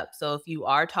add up. So if you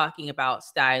are talking about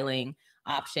styling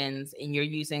options and you're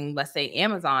using, let's say,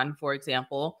 Amazon, for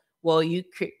example, well, you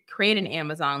create an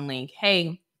Amazon link.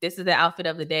 Hey, this is the outfit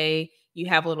of the day. You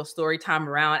have a little story time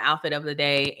around outfit of the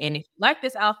day. And if you like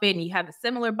this outfit and you have a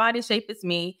similar body shape as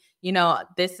me,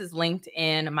 this is linked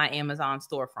in my Amazon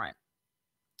storefront.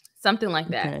 Something like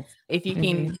that. Okay. If you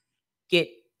can get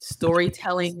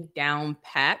storytelling down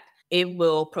packed, it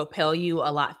will propel you a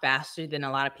lot faster than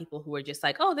a lot of people who are just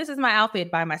like, oh, this is my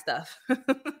outfit, buy my stuff.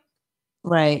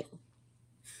 Right.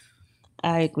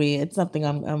 I agree. It's something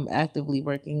I'm actively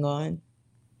working on.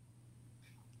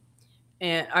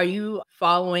 And are you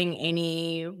following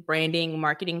any branding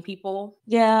marketing people?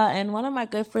 Yeah, and one of my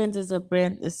good friends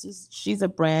is she's a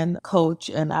brand coach,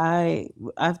 and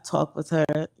I've talked with her,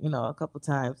 a couple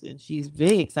times, and she's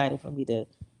very excited for me to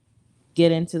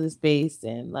get into the space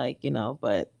and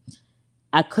but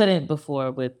I couldn't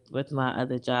before with my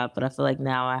other job, but I feel like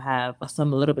now I have a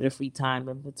little bit of free time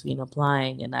in between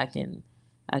applying, and I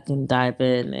can dive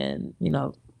in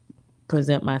and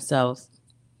present myself,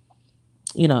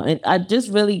 and I just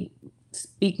really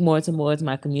speak more towards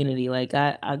my community. Like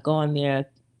I go on there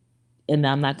and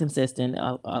I'm not consistent,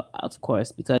 of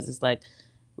course, because it's like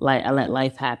I let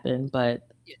life happen, but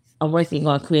Yes. I'm working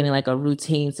on creating like a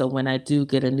routine so when I do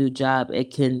get a new job,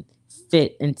 it can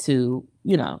fit into,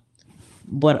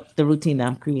 what the routine that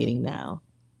I'm creating now.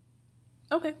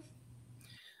 Okay.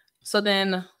 So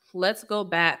then let's go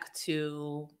back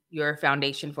to your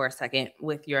foundation for a second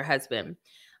with your husband.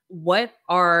 What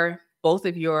are both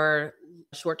of your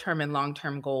short-term and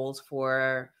long-term goals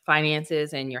for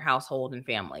finances and your household and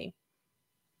family?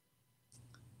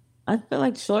 I feel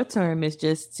like short term is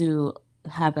just to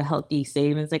have a healthy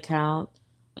savings account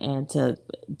and to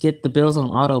get the bills on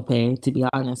auto pay, to be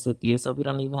honest with you, so we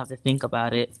don't even have to think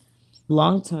about it.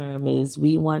 Long term is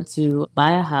we want to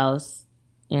buy a house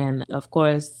and, of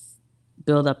course,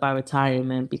 build up our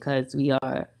retirement because we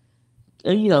are,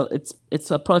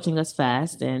 it's approaching us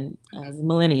fast. And as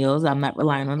millennials, I'm not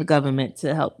relying on the government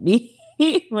to help me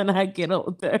when I get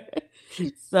older.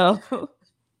 So,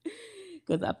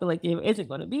 because I feel like there isn't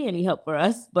going to be any help for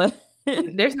us, but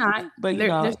There's not. but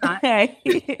There's not.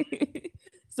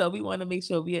 so we want to make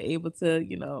sure we are able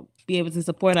to, be able to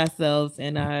support ourselves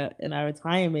in our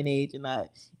retirement age, and not,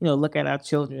 look at our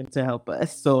children to help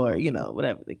us, or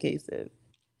whatever the case is.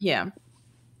 Yeah.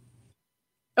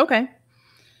 Okay.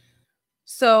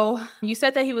 So you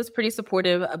said that he was pretty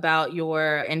supportive about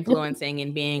your influencing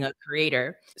and being a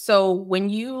creator. So when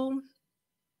you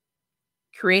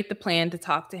create the plan to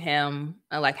talk to him,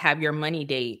 like have your money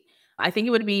date, I think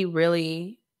it would be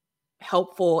really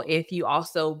helpful if you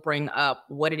also bring up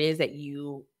what it is that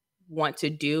you want to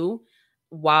do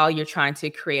while you're trying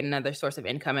to create another source of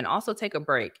income, and also take a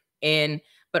break.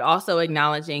 But also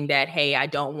acknowledging that, hey, I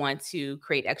don't want to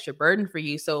create extra burden for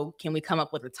you. So can we come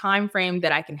up with a time frame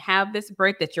that I can have this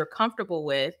break that you're comfortable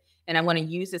with? And I'm going to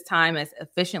use this time as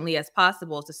efficiently as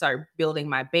possible to start building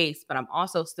my base. But I'm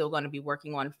also still going to be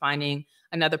working on finding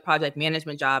another project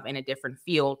management job in a different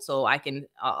field so I can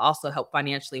also help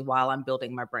financially while I'm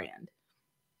building my brand.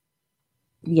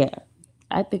 Yeah,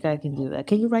 I think I can do that.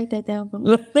 Can you write that down for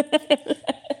me?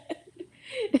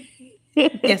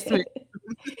 Yes.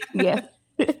 Yeah.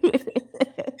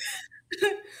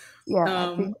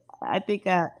 Yeah,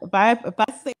 if I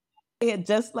say it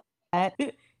just like that,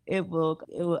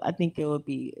 I think it will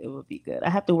be good. I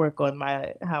have to work on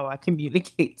how I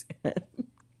communicate.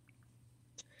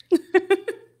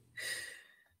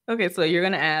 Okay, so you're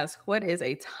going to ask, what is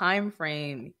a time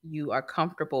frame you are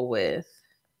comfortable with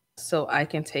so I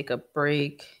can take a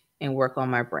break and work on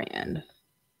my brand?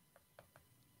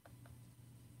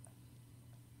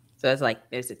 So it's like,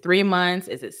 is it 3 months?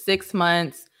 Is it 6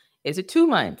 months? Is it 2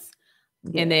 months?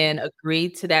 Yeah. And then agree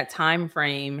to that time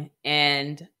frame,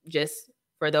 and just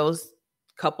for those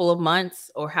couple of months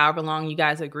or however long you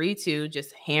guys agree to,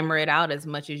 just hammer it out as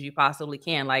much as you possibly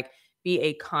can. Like, be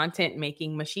a content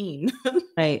making machine.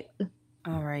 Right.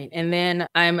 All right. And then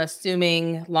I'm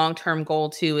assuming long-term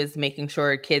goal too is making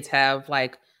sure kids have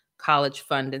like college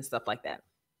fund and stuff like that.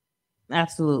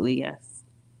 Absolutely, yes.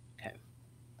 Okay.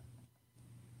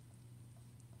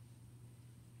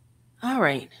 All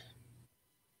right.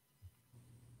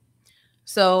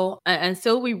 So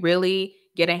until we really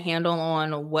get a handle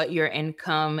on what your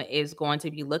income is going to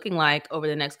be looking like over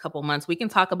the next couple months, we can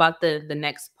talk about the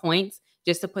next points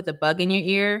just to put the bug in your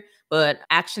ear. But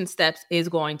action steps is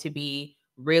going to be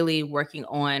really working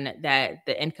on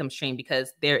the income stream,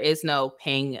 because there is no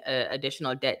paying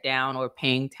additional debt down or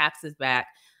paying taxes back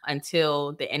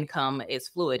until the income is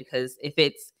fluid. Because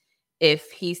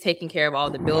if he's taking care of all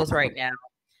the bills right now,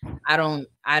 I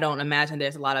don't imagine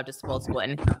there's a lot of disposable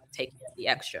income to take care of the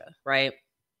extra, right?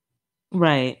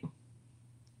 Right.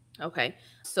 Okay.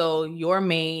 So your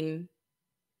main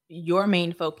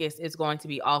focus is going to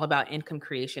be all about income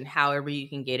creation, however you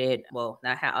can get it. Well,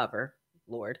 not however,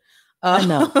 Lord. I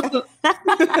know.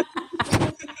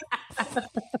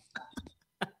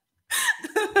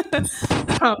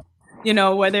 Um,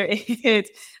 whether it's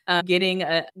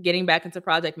getting back into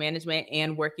project management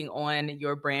and working on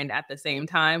your brand at the same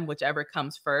time, whichever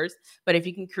comes first. But if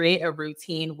you can create a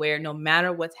routine where no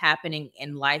matter what's happening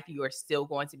in life, you are still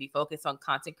going to be focused on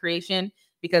content creation,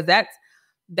 because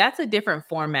that's a different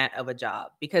format of a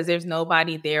job, because there's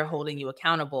nobody there holding you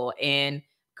accountable, and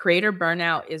creator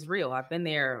burnout is real. I've been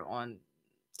there on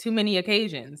too many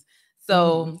occasions. Mhm.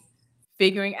 So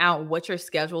figuring out what your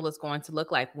schedule is going to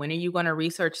look like. When are you going to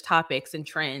research topics and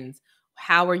trends?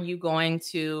 How are you going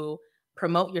to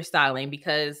promote your styling?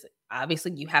 Because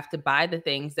obviously you have to buy the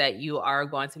things that you are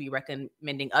going to be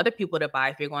recommending other people to buy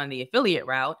if you're going the affiliate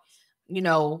route. You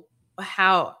know,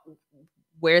 how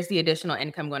where's the additional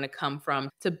income going to come from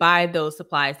to buy those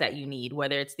supplies that you need,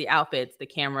 whether it's the outfits, the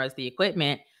cameras, the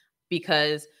equipment?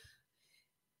 Because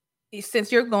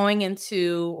since you're going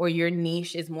into, or your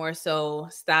niche is more so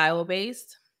style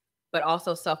based, but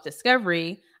also self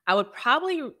discovery, I would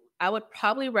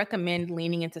probably recommend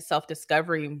leaning into self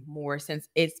discovery more, since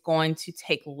it's going to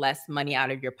take less money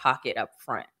out of your pocket up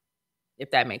front, if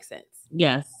that makes sense.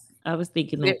 Yes, I was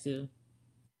thinking There, that too.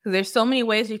 'Cause there's so many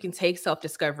ways you can take self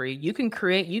discovery. You can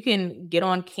get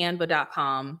on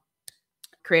canva.com,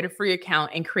 create a free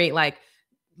account, and create like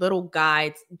little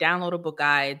guides, downloadable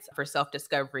guides for self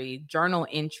discovery, journal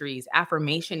entries,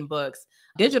 affirmation books,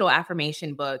 digital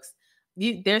affirmation books.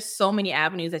 There's so many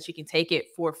avenues that you can take it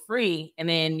for free, and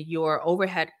then your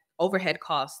overhead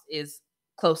cost is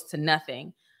close to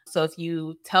nothing. So if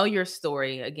you tell your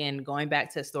story, again, going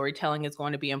back to storytelling is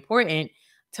going to be important.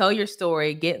 Tell your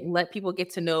story, let people get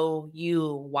to know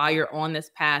you while you're on this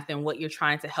path and what you're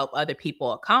trying to help other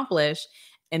people accomplish.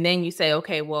 And then you say,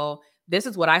 okay, well, this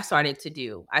is what I started to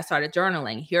do. I started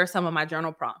journaling. Here are some of my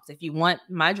journal prompts. If you want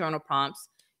my journal prompts,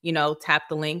 tap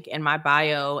the link in my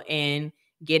bio and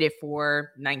get it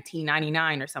for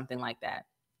 $19.99 or something like that.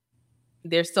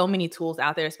 There's so many tools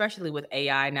out there, especially with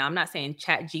AI. Now, I'm not saying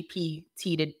chat GPT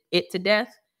to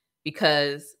death,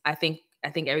 because I think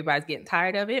everybody's getting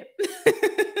tired of it.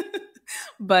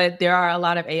 But there are a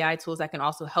lot of AI tools that can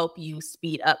also help you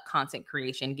speed up content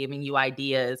creation, giving you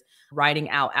ideas,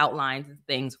 writing out outlines and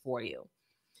things for you.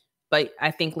 But I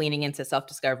think leaning into self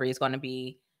discovery is going to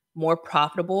be more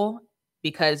profitable,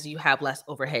 because you have less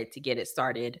overhead to get it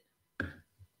started.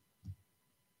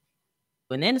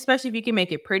 And then, especially if you can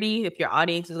make it pretty, if your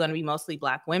audience is going to be mostly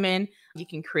Black women, you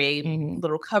can create Mhm.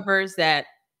 little covers that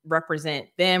represent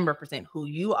them, represent who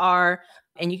you are,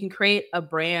 and you can create a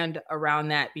brand around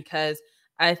that, because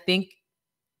I think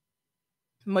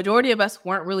majority of us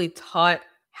weren't really taught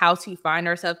how to find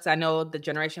ourselves. I know the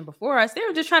generation before us, they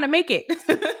were just trying to make it.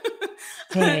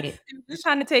 They Right. were just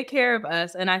trying to take care of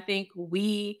us. And I think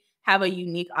we have a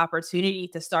unique opportunity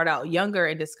to start out younger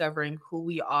and discovering who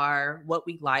we are, what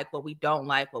we like, what we don't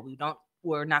like,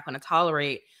 we're not going to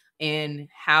tolerate, and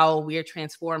how we're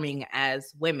transforming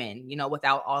as women,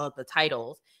 without all of the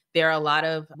titles. There are a lot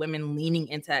of women leaning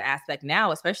into that aspect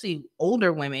now, especially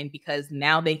older women, because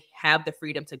now they have the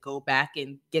freedom to go back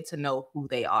and get to know who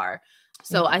they are.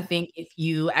 So I Mhm. think if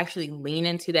you actually lean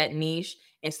into that niche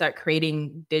and start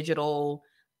creating digital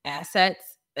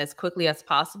assets as quickly as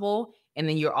possible, and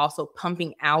then you're also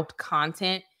pumping out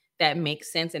content that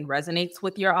makes sense and resonates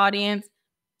with your audience,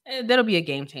 that'll be a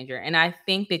game changer. And I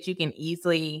think that you can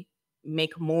easily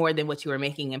make more than what you were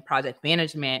making in project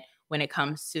management when it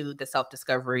comes to the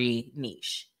self-discovery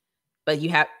niche. But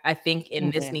I think in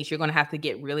this Okay. niche, you're going to have to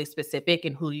get really specific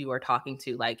in who you are talking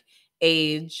to, like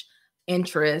age,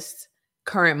 interest,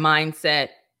 current mindset,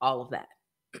 all of that.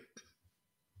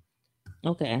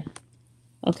 Okay.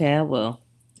 Okay, I will.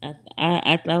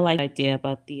 I like the idea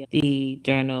about the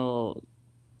journal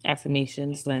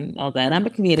affirmations and all that. I'm a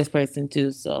creative person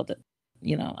too, so that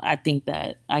I think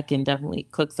that I can definitely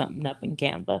cook something up in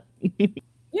Canva.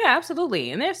 Yeah,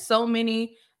 absolutely. And there are so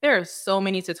many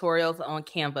tutorials on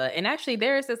Canva. And actually,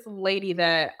 there's this lady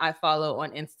that I follow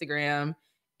on Instagram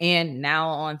and now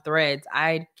on Threads.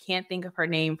 I can't think of her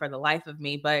name for the life of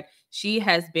me, but she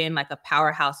has been like a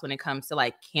powerhouse when it comes to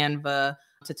like Canva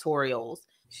tutorials.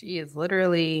 She is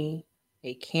literally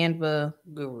a Canva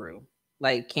guru.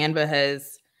 Like Canva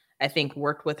has, I think,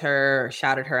 worked with her,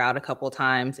 shouted her out a couple of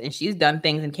times, and she's done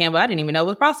things in Canva I didn't even know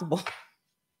was possible.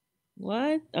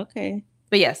 What? Okay.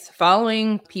 But yes,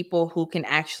 following people who can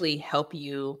actually help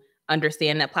you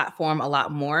understand that platform a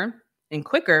lot more and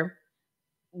quicker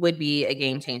would be a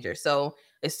game changer. So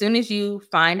as soon as you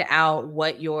find out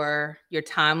what your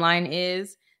timeline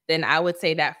is, then I would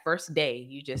say that first day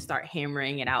you just start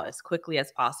hammering it out as quickly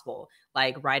as possible,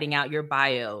 like writing out your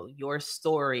bio, your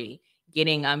story,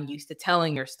 getting used to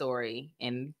telling your story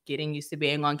and getting used to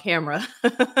being on camera.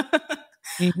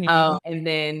 Hmm. And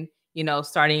then,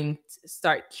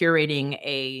 start curating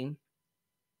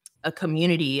a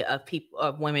community of people,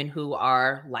 of women who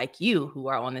are like you, who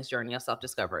are on this journey of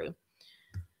self-discovery.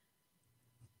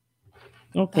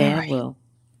 Okay, All I right. will.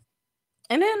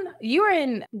 And then you are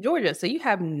in Georgia, so you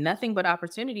have nothing but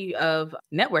opportunity of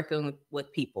networking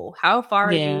with people. How far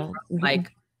are you Yeah. from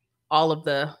like all of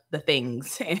the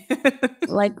things?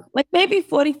 Like maybe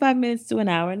 45 minutes to an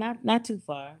hour, not too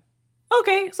far.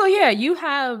 Okay, so yeah, you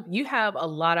have a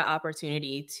lot of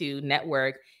opportunity to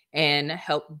network and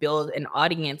help build an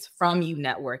audience from you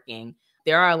networking.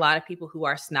 There are a lot of people who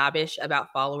are snobbish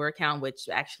about follower count, which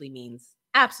actually means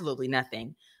absolutely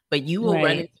nothing. But you will run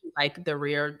Right. into like the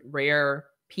rare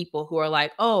people who are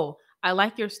like, "Oh, I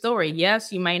like your story.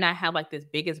 Yes, you may not have like this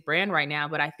biggest brand right now,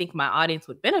 but I think my audience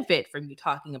would benefit from you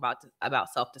talking about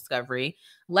self-discovery.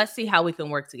 Let's see how we can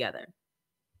work together."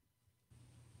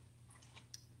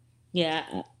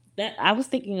 Yeah. That I was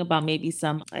thinking about maybe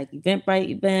some like Eventbrite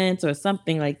events or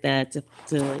something like that to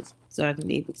so I can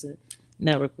be able to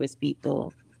network with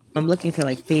people. I'm looking for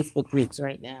like Facebook groups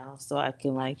right now so I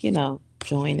can like,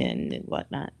 join in and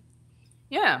whatnot.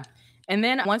 Yeah. And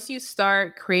then once you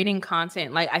start creating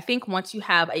content, like I think once you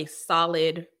have a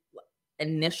solid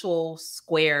initial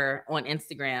square on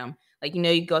Instagram, like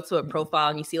you go to a profile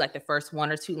and you see like the first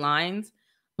one or two lines.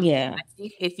 Yeah. I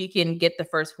think if you can get the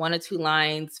first one or two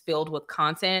lines filled with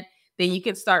content, then you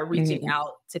can start reaching Mhm.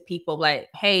 out to people like,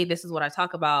 hey, this is what I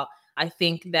talk about. I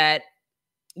think that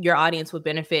your audience would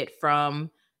benefit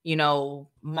from,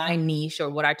 my niche or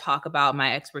what I talk about,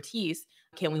 my expertise.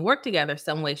 Can we work together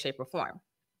some way, shape, or form?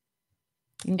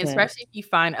 Okay. Especially if you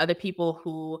find other people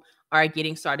who are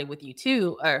getting started with you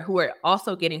too, or who are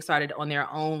also getting started on their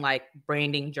own like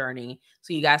branding journey.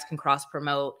 So you guys can cross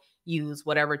promote, use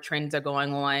whatever trends are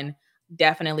going on.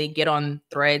 Definitely get on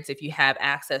Threads if you have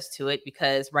access to it,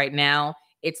 because right now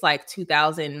it's like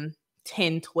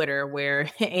 2010 Twitter where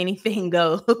anything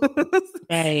goes.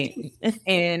 Right.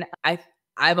 And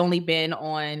I've only been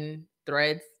on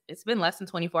Threads. It's been less than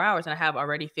 24 hours and I have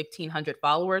already 1,500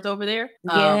 followers over there.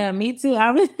 Yeah, me too.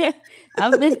 I don't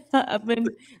want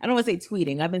to say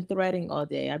tweeting. I've been threading all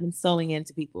day. I've been sewing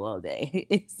into people all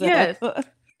day. So Yes.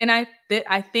 And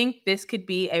I think this could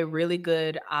be a really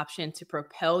good option to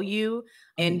propel you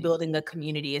in Mhm. building a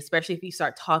community, especially if you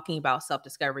start talking about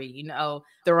self-discovery,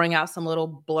 throwing out some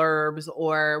little blurbs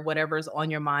or whatever's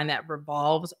on your mind that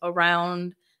revolves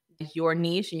around your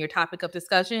niche and your topic of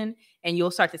discussion, and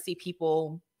you'll start to see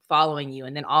people following you,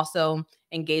 and then also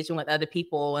engaging with other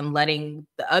people and letting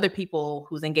the other people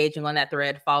who's engaging on that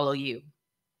thread follow you.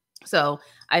 So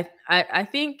I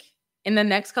think in the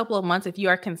next couple of months, if you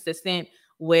are consistent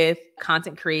with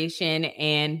content creation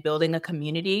and building a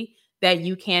community, that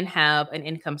you can have an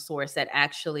income source that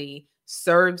actually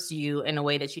serves you in a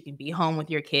way that you can be home with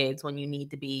your kids when you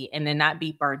need to be, and then not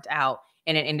be burnt out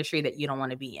in an industry that you don't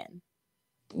want to be in.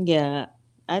 Yeah,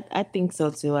 I think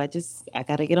so too. I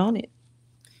gotta get on it.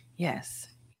 Yes.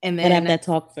 And Gotta have then that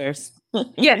talk first.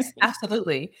 yes,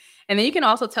 absolutely. And then you can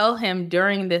also tell him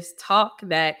during this talk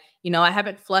that, I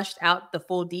haven't flushed out the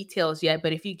full details yet,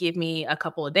 but if you give me a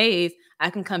couple of days, I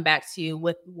can come back to you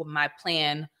with my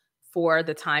plan for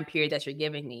the time period that you're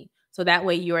giving me. So that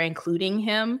way you're including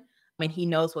him and he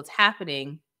knows what's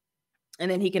happening. And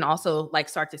then he can also like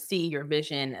start to see your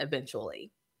vision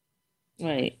eventually.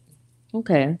 Right.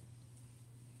 Okay.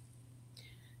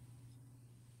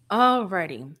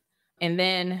 Alrighty. And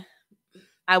then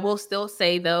I will still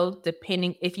say though,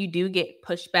 depending if you do get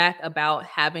pushback about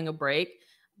having a break,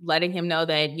 letting him know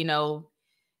that,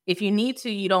 if you need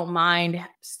to, you don't mind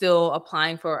still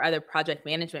applying for other project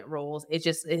management roles. It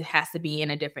has to be in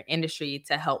a different industry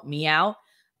to help me out.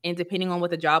 And depending on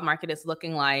what the job market is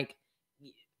looking like,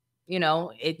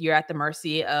 you're at the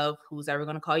mercy of who's ever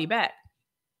going to call you back.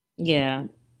 Yeah.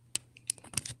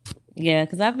 Yeah,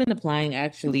 because I've been applying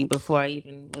actually before I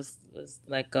even was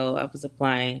let go. I was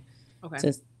applying Okay.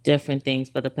 to different things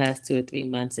for the past 2 or 3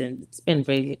 months, and it's been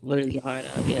really really hard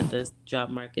out here. The job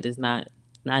market is not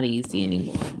easy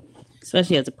anymore,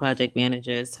 especially as a project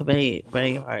manager. It's very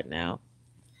very hard now.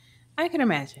 I can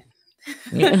imagine.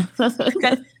 Yeah.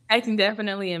 I can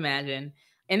definitely imagine.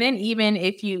 And then even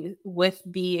if you, with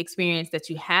the experience that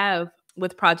you have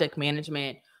with project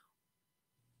management,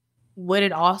 would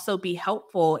it also be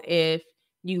helpful if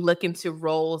you look into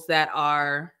roles that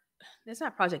are, it's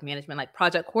not project management, like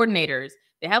project coordinators?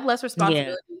 They have less Yeah.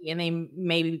 responsibility and they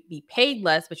maybe be paid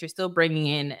less, but you're still bringing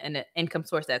in an income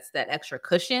source that's that extra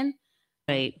cushion.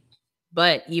 Right.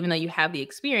 But even though you have the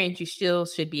experience, you still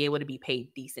should be able to be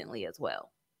paid decently as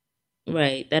well.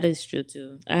 Right. That is true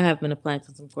too. I have been applying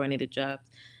to some coordinated jobs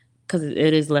because it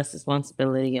is less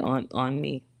responsibility on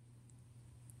me.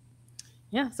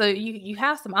 Yeah, so you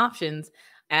have some options.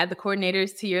 Add the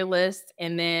coordinators to your list,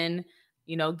 and then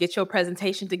get your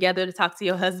presentation together to talk to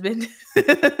your husband.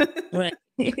 Right.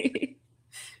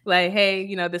 Like,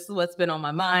 hey, this is what's been on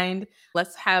my mind.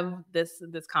 Let's have this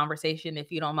conversation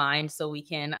if you don't mind, so we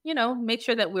can make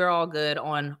sure that we're all good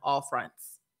on all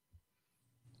fronts.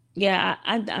 Yeah,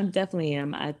 I definitely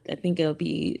am. I think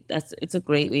it's a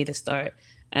great way to start.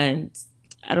 And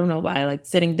I don't know why I like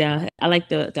sitting down. I like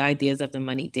the ideas of the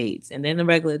money dates and then the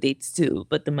regular dates too,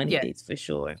 but the money Yeah, dates for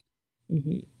sure.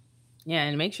 Hmm. yeah,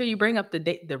 and make sure you bring up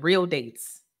the real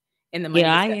dates in the money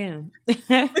Yeah, I discussion.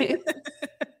 am.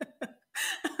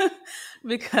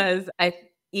 Because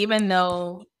even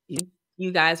though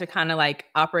you guys are kind of like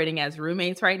operating as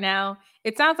roommates right now,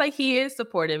 it sounds like he is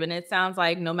supportive, and it sounds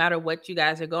like no matter what you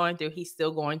guys are going through, he's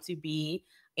still going to be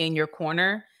in your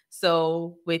corner.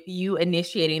 So with you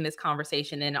initiating this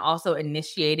conversation and also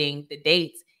initiating the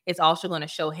dates, it's also going to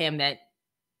show him that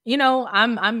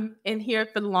I'm in here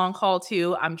for the long haul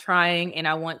too. I'm trying, and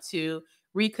I want to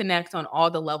reconnect on all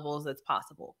the levels that's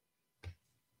possible.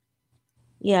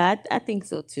 Yeah, I think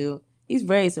so too. He's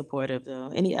very supportive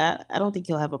though, and I don't think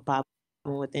he'll have a problem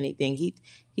with anything.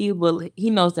 He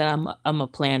knows that I'm a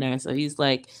planner, so he's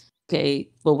like, okay,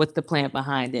 well, what's the plan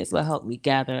behind this? Will help me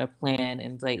gather a plan,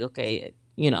 and it's like, okay,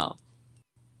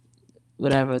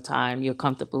 whatever time you're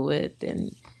comfortable with,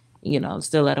 and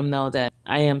still let him know that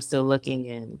I am still looking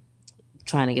and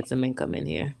trying to get some income in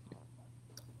here.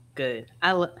 Good.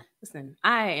 Listen.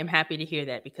 I am happy to hear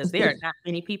that because there are not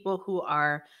many people who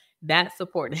are that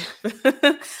supportive,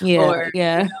 Yeah, or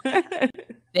yeah.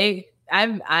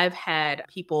 I've had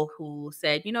people who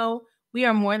said, we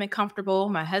are more than comfortable.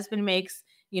 My husband makes,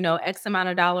 X amount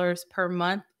of dollars per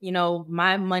month.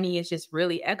 My money is just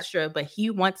really extra, but he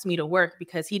wants me to work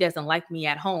because he doesn't like me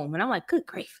at home. And I'm like, good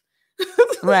grief.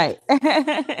 Right.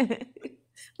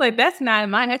 Like, that's not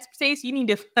my expertise.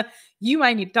 You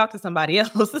might need to talk to somebody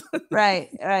else.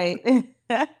 Right, right.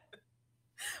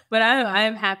 But I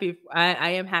am happy.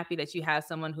 I am happy that you have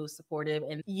someone who's supportive,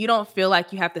 and you don't feel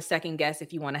like you have to second guess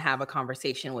if you want to have a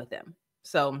conversation with them.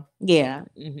 So Yeah.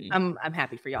 Hmm. I'm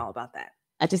happy for y'all about that.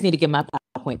 I just need to get my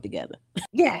PowerPoint together.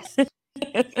 Yes.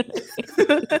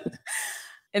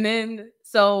 And then,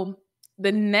 so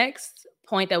the next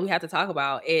point that we have to talk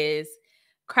about is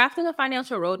crafting a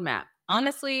financial roadmap.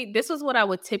 Honestly, this is what I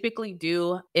would typically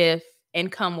do if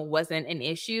income wasn't an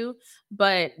issue,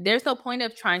 but there's no point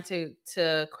of trying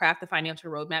to craft a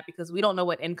financial roadmap because we don't know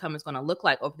what income is going to look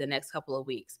like over the next couple of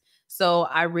weeks. So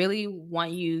I really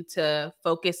want you to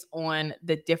focus on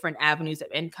the different avenues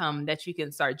of income that you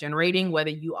can start generating, whether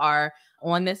you are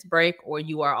on this break or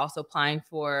you are also applying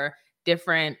for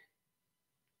different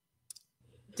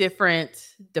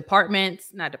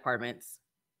departments, not departments.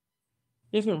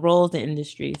 Different roles and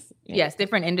industries. Yeah. Yes,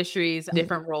 different industries,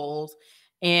 different roles,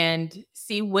 and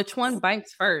see which one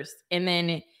bites first. And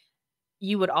then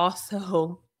you would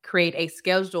also create a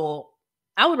schedule.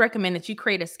 I would recommend that you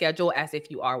create a schedule as if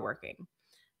you are working.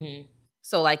 Mhm.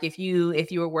 So like if you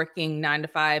were working 9 to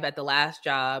 5 at the last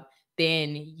job,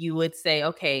 then you would say,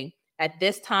 okay, at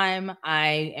this time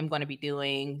I am going to be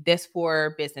doing this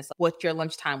for business. What your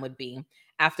lunchtime would be.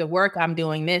 After work, I'm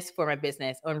doing this for my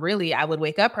business. And really, I would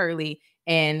wake up early,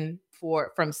 and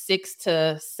from 6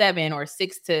 to 7 or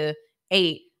 6 to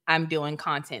 8, I'm doing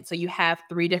content. So you have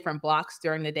 3 different blocks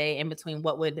during the day in between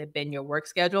what would have been your work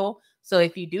schedule. So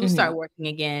if you do Mhm. start working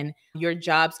again, your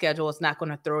job schedule is not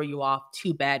going to throw you off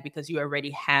too bad because you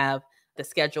already have the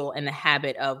schedule and the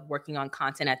habit of working on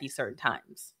content at these certain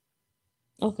times.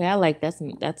 Okay, I like that's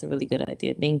a really good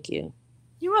idea. Thank you.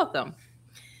 You're welcome.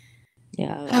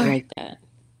 Yeah, I All right. like that.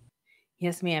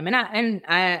 Yes, ma'am. And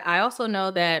I also know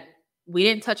that we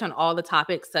didn't touch on all the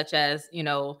topics such as,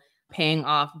 paying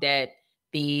off debt,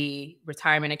 the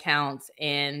retirement accounts,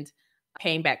 and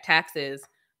paying back taxes,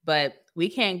 but we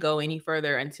can't go any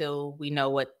further until we know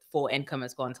what full income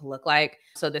is going to look like.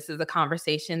 So this is a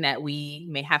conversation that we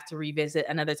may have to revisit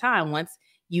another time once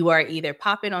you are either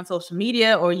popping on social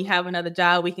media or you have another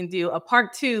job, we can do a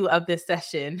part 2 of this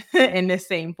session in this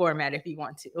same format if you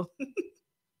want to.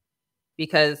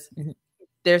 Because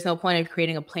there's no point of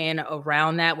creating a plan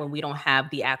around that when we don't have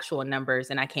the actual numbers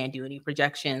and I can't do any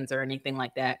projections or anything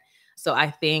like that. So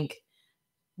I think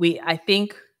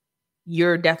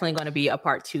you're definitely going to be a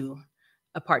part two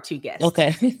guest.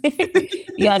 Okay.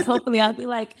 Yes, hopefully I'll be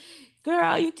like,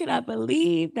 girl, you cannot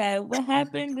believe that what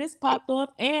happened. This popped off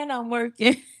and I'm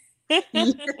working.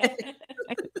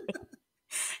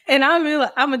 And I'm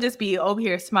gonna just be over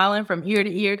here smiling from ear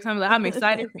to ear because I'm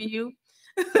excited for you.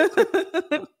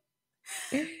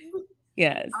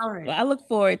 Yes. All right. Well, I look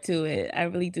forward to it. I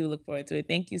really do look forward to it.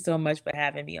 Thank you so much for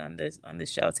having me on this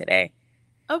show today.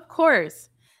 Of course.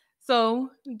 So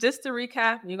just to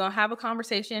recap, you're gonna have a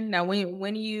conversation. Now,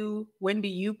 when do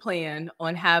you plan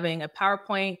on having a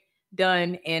PowerPoint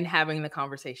done and having the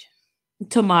conversation?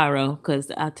 Tomorrow, because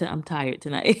I'm tired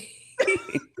tonight.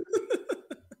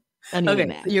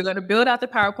 Okay, so you're gonna build out the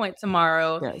PowerPoint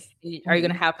tomorrow. Yes. Are you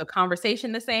gonna have the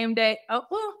conversation the same day? Oh,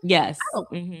 well. Yes.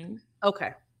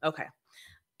 Okay.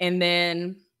 And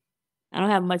then I don't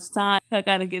have much time. I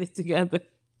gotta get it together.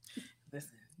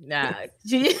 Listen, nah.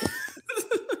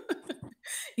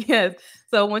 Yes.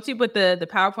 So once you put the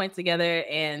PowerPoint together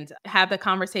and have the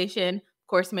conversation, of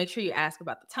course, make sure you ask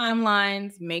about the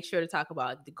timelines, make sure to talk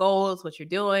about the goals, what you're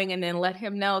doing, and then let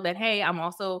him know that, hey,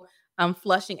 I'm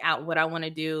flushing out what I want to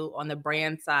do on the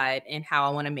brand side and how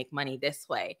I want to make money this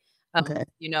way. Okay.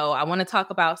 I want to talk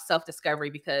about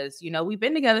self-discovery because, we've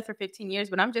been together for 15 years,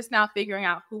 but I'm just now figuring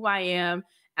out who I am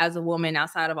as a woman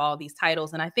outside of all these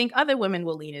titles. And I think other women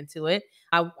will lean into it.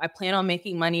 I plan on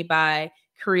making money by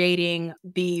creating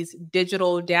these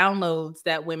digital downloads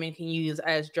that women can use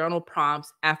as journal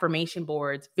prompts, affirmation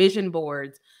boards, vision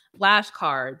boards,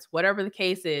 flashcards, whatever the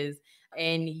case is.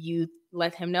 And you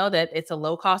let him know that it's a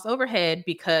low cost overhead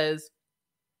because,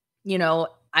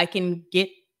 I can get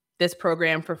this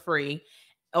program for free.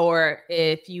 Or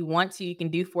if you want to, you can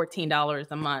do $14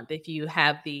 a month if you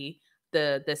have the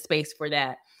space for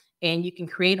that. And you can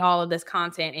create all of this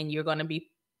content and you're going to be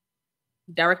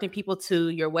directing people to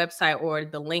your website or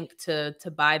the link to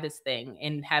buy this thing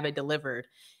and have it delivered.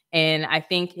 And I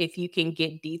think if you can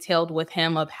get detailed with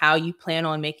him of how you plan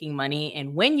on making money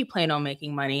and when you plan on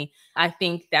making money, I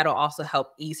think that'll also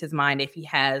help ease his mind if he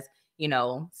has,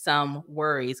 some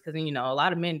worries. Because, a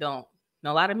lot of men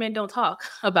don't talk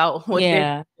about what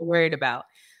they're worried about.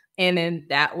 And then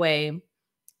that way,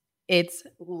 it's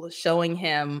showing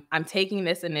him, I'm taking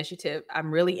this initiative. I'm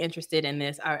really interested in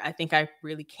this. I think I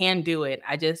really can do it.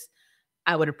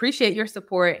 I would appreciate your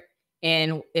support.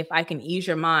 And if I can ease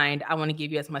your mind, I want to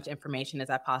give you as much information as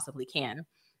I possibly can.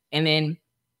 And then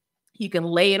you can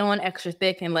lay it on extra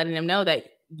thick and letting them know that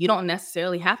you don't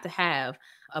necessarily have to have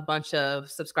a bunch of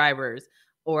subscribers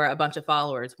or a bunch of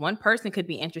followers. One person could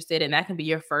be interested and that can be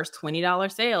your first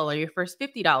 $20 sale or your first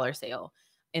 $50 sale.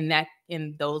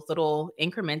 And those little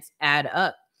increments add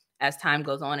up as time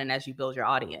goes on and as you build your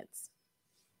audience.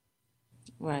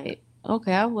 Right.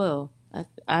 Okay, I will.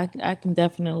 I can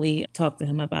definitely talk to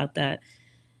him about that.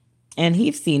 And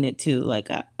he's seen it too. Like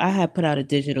I had put out a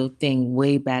digital thing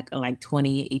way back in like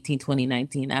 2018,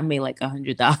 2019. I made like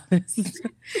 $100,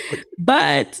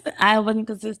 but I wasn't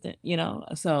consistent,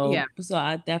 So, Yeah. So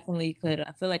I definitely could.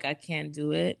 I feel like I can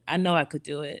do it. I know I could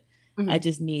do it. Mm-hmm. I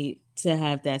just need to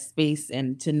have that space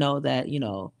and to know that,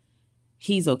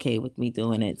 he's okay with me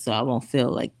doing it. So I won't feel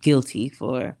like guilty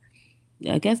for,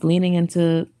 I guess, leaning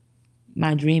into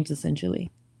my dreams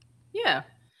essentially. Yeah.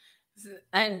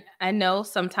 And I know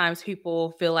sometimes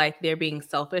people feel like they're being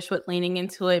selfish with leaning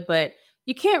into it, but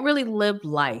you can't really live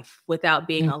life without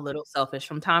being a little selfish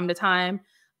from time to time.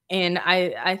 And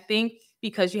I think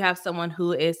because you have someone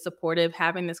who is supportive,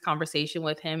 having this conversation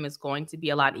with him is going to be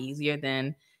a lot easier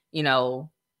than,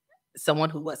 someone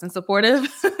who wasn't supportive.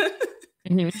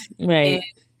 Right.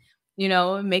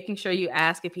 And, making sure you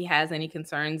ask if he has any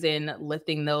concerns in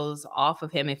lifting those off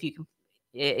of him if you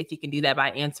can do that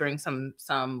by answering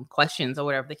some questions or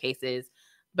whatever the case is.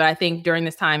 But I think during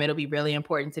this time, it'll be really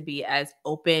important to be as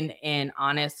open and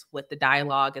honest with the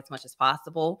dialogue as much as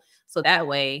possible. So that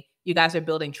way you guys are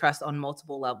building trust on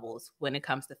multiple levels when it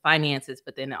comes to finances,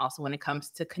 but then also when it comes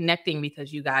to connecting,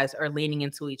 because you guys are leaning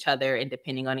into each other and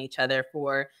depending on each other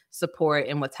for support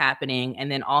and what's happening. And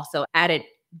then also added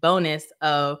bonus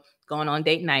of going on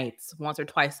date nights once or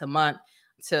twice a month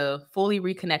to fully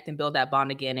reconnect and build that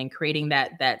bond again and creating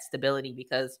that stability,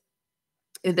 because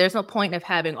there's no point of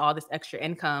having all this extra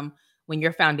income when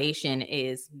your foundation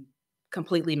is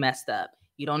completely messed up.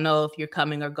 You don't know if you're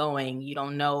coming or going. You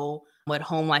don't know what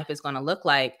home life is going to look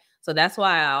like. So that's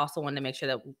why I also wanted to make sure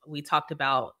that we talked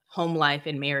about home life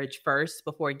and marriage first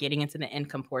before getting into the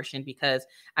income portion, because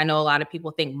I know a lot of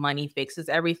people think money fixes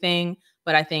everything,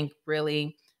 but I think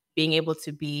really being able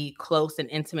to be close and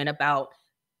intimate about,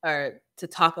 or to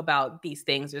talk about these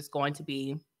things, is going to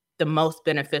be the most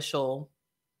beneficial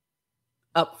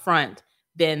upfront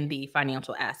than the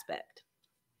financial aspect.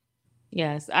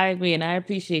 Yes, I agree. And I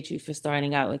appreciate you for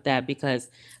starting out with that because,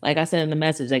 like I said in the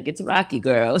message, like it's rocky,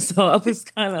 girl. So I was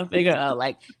kind of figure out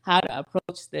like how to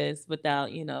approach this without,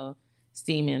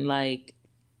 seeming like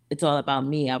it's all about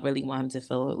me. I really want him to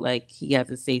feel like he has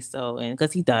to say so, and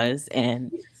because he does,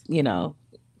 and, you know,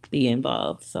 be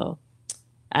involved. So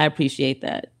I appreciate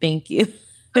that. Thank you.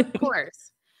 Of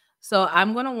course. So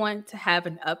I'm going to want to have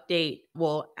an update,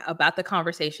 well, about the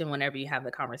conversation whenever you have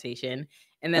the conversation.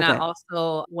 And then I Okay.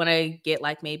 also want to get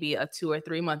like maybe a 2 or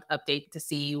 3 month update to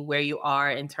see where you are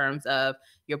in terms of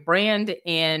your brand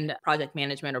and project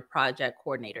management or project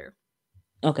coordinator.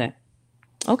 Okay.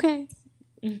 Okay.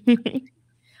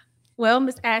 Well,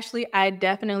 Miss Ashley, I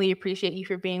definitely appreciate you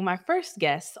for being my first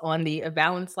guest on the A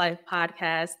Balanced Life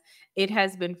podcast. It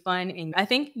has been fun, and I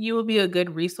think you will be a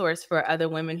good resource for other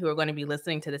women who are going to be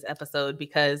listening to this episode,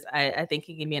 because I think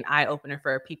it can be an eye opener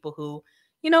for people who,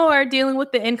 are dealing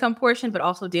with the income portion, but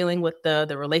also dealing with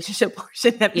the relationship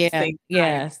portion at the Yeah. same time.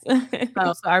 Yes.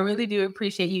 So I really do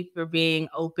appreciate you for being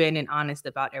open and honest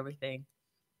about everything.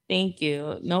 Thank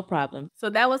you. No problem. So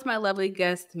that was my lovely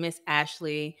guest, Miss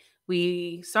Ashley.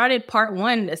 We started part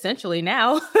one essentially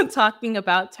now, talking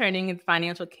about turning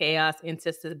financial chaos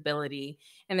into stability.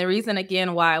 And the reason,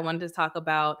 again, why I wanted to talk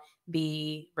about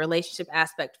the relationship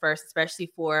aspect first,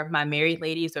 especially for my married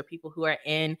ladies or people who are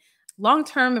in long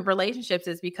term relationships,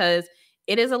 is because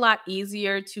it is a lot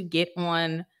easier to get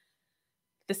on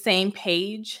the same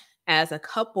page as a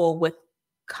couple with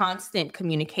constant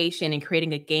communication and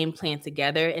creating a game plan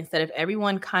together, instead of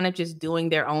everyone kind of just doing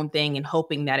their own thing and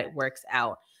hoping that it works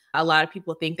out. A lot of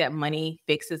people think that money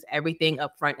fixes everything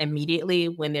up front immediately,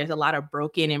 when there's a lot of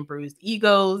broken and bruised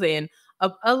egos and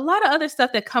a lot of other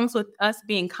stuff that comes with us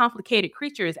being complicated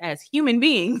creatures as human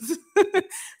beings.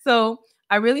 So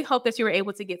I really hope that you were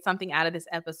able to get something out of this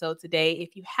episode today.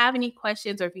 If you have any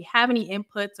questions or if you have any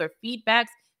inputs or feedbacks,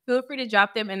 feel free to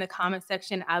drop them in the comment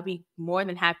section. I'll be more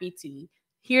than happy to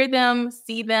hear them,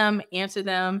 see them, answer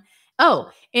them.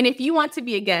 Oh, and if you want to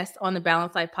be a guest on the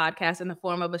Balanced Life podcast in the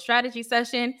form of a strategy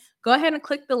session, go ahead and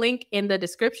click the link in the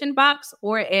description box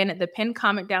or in the pinned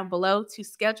comment down below to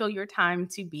schedule your time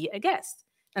to be a guest.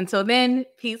 Until then,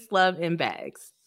 peace, love, and bags.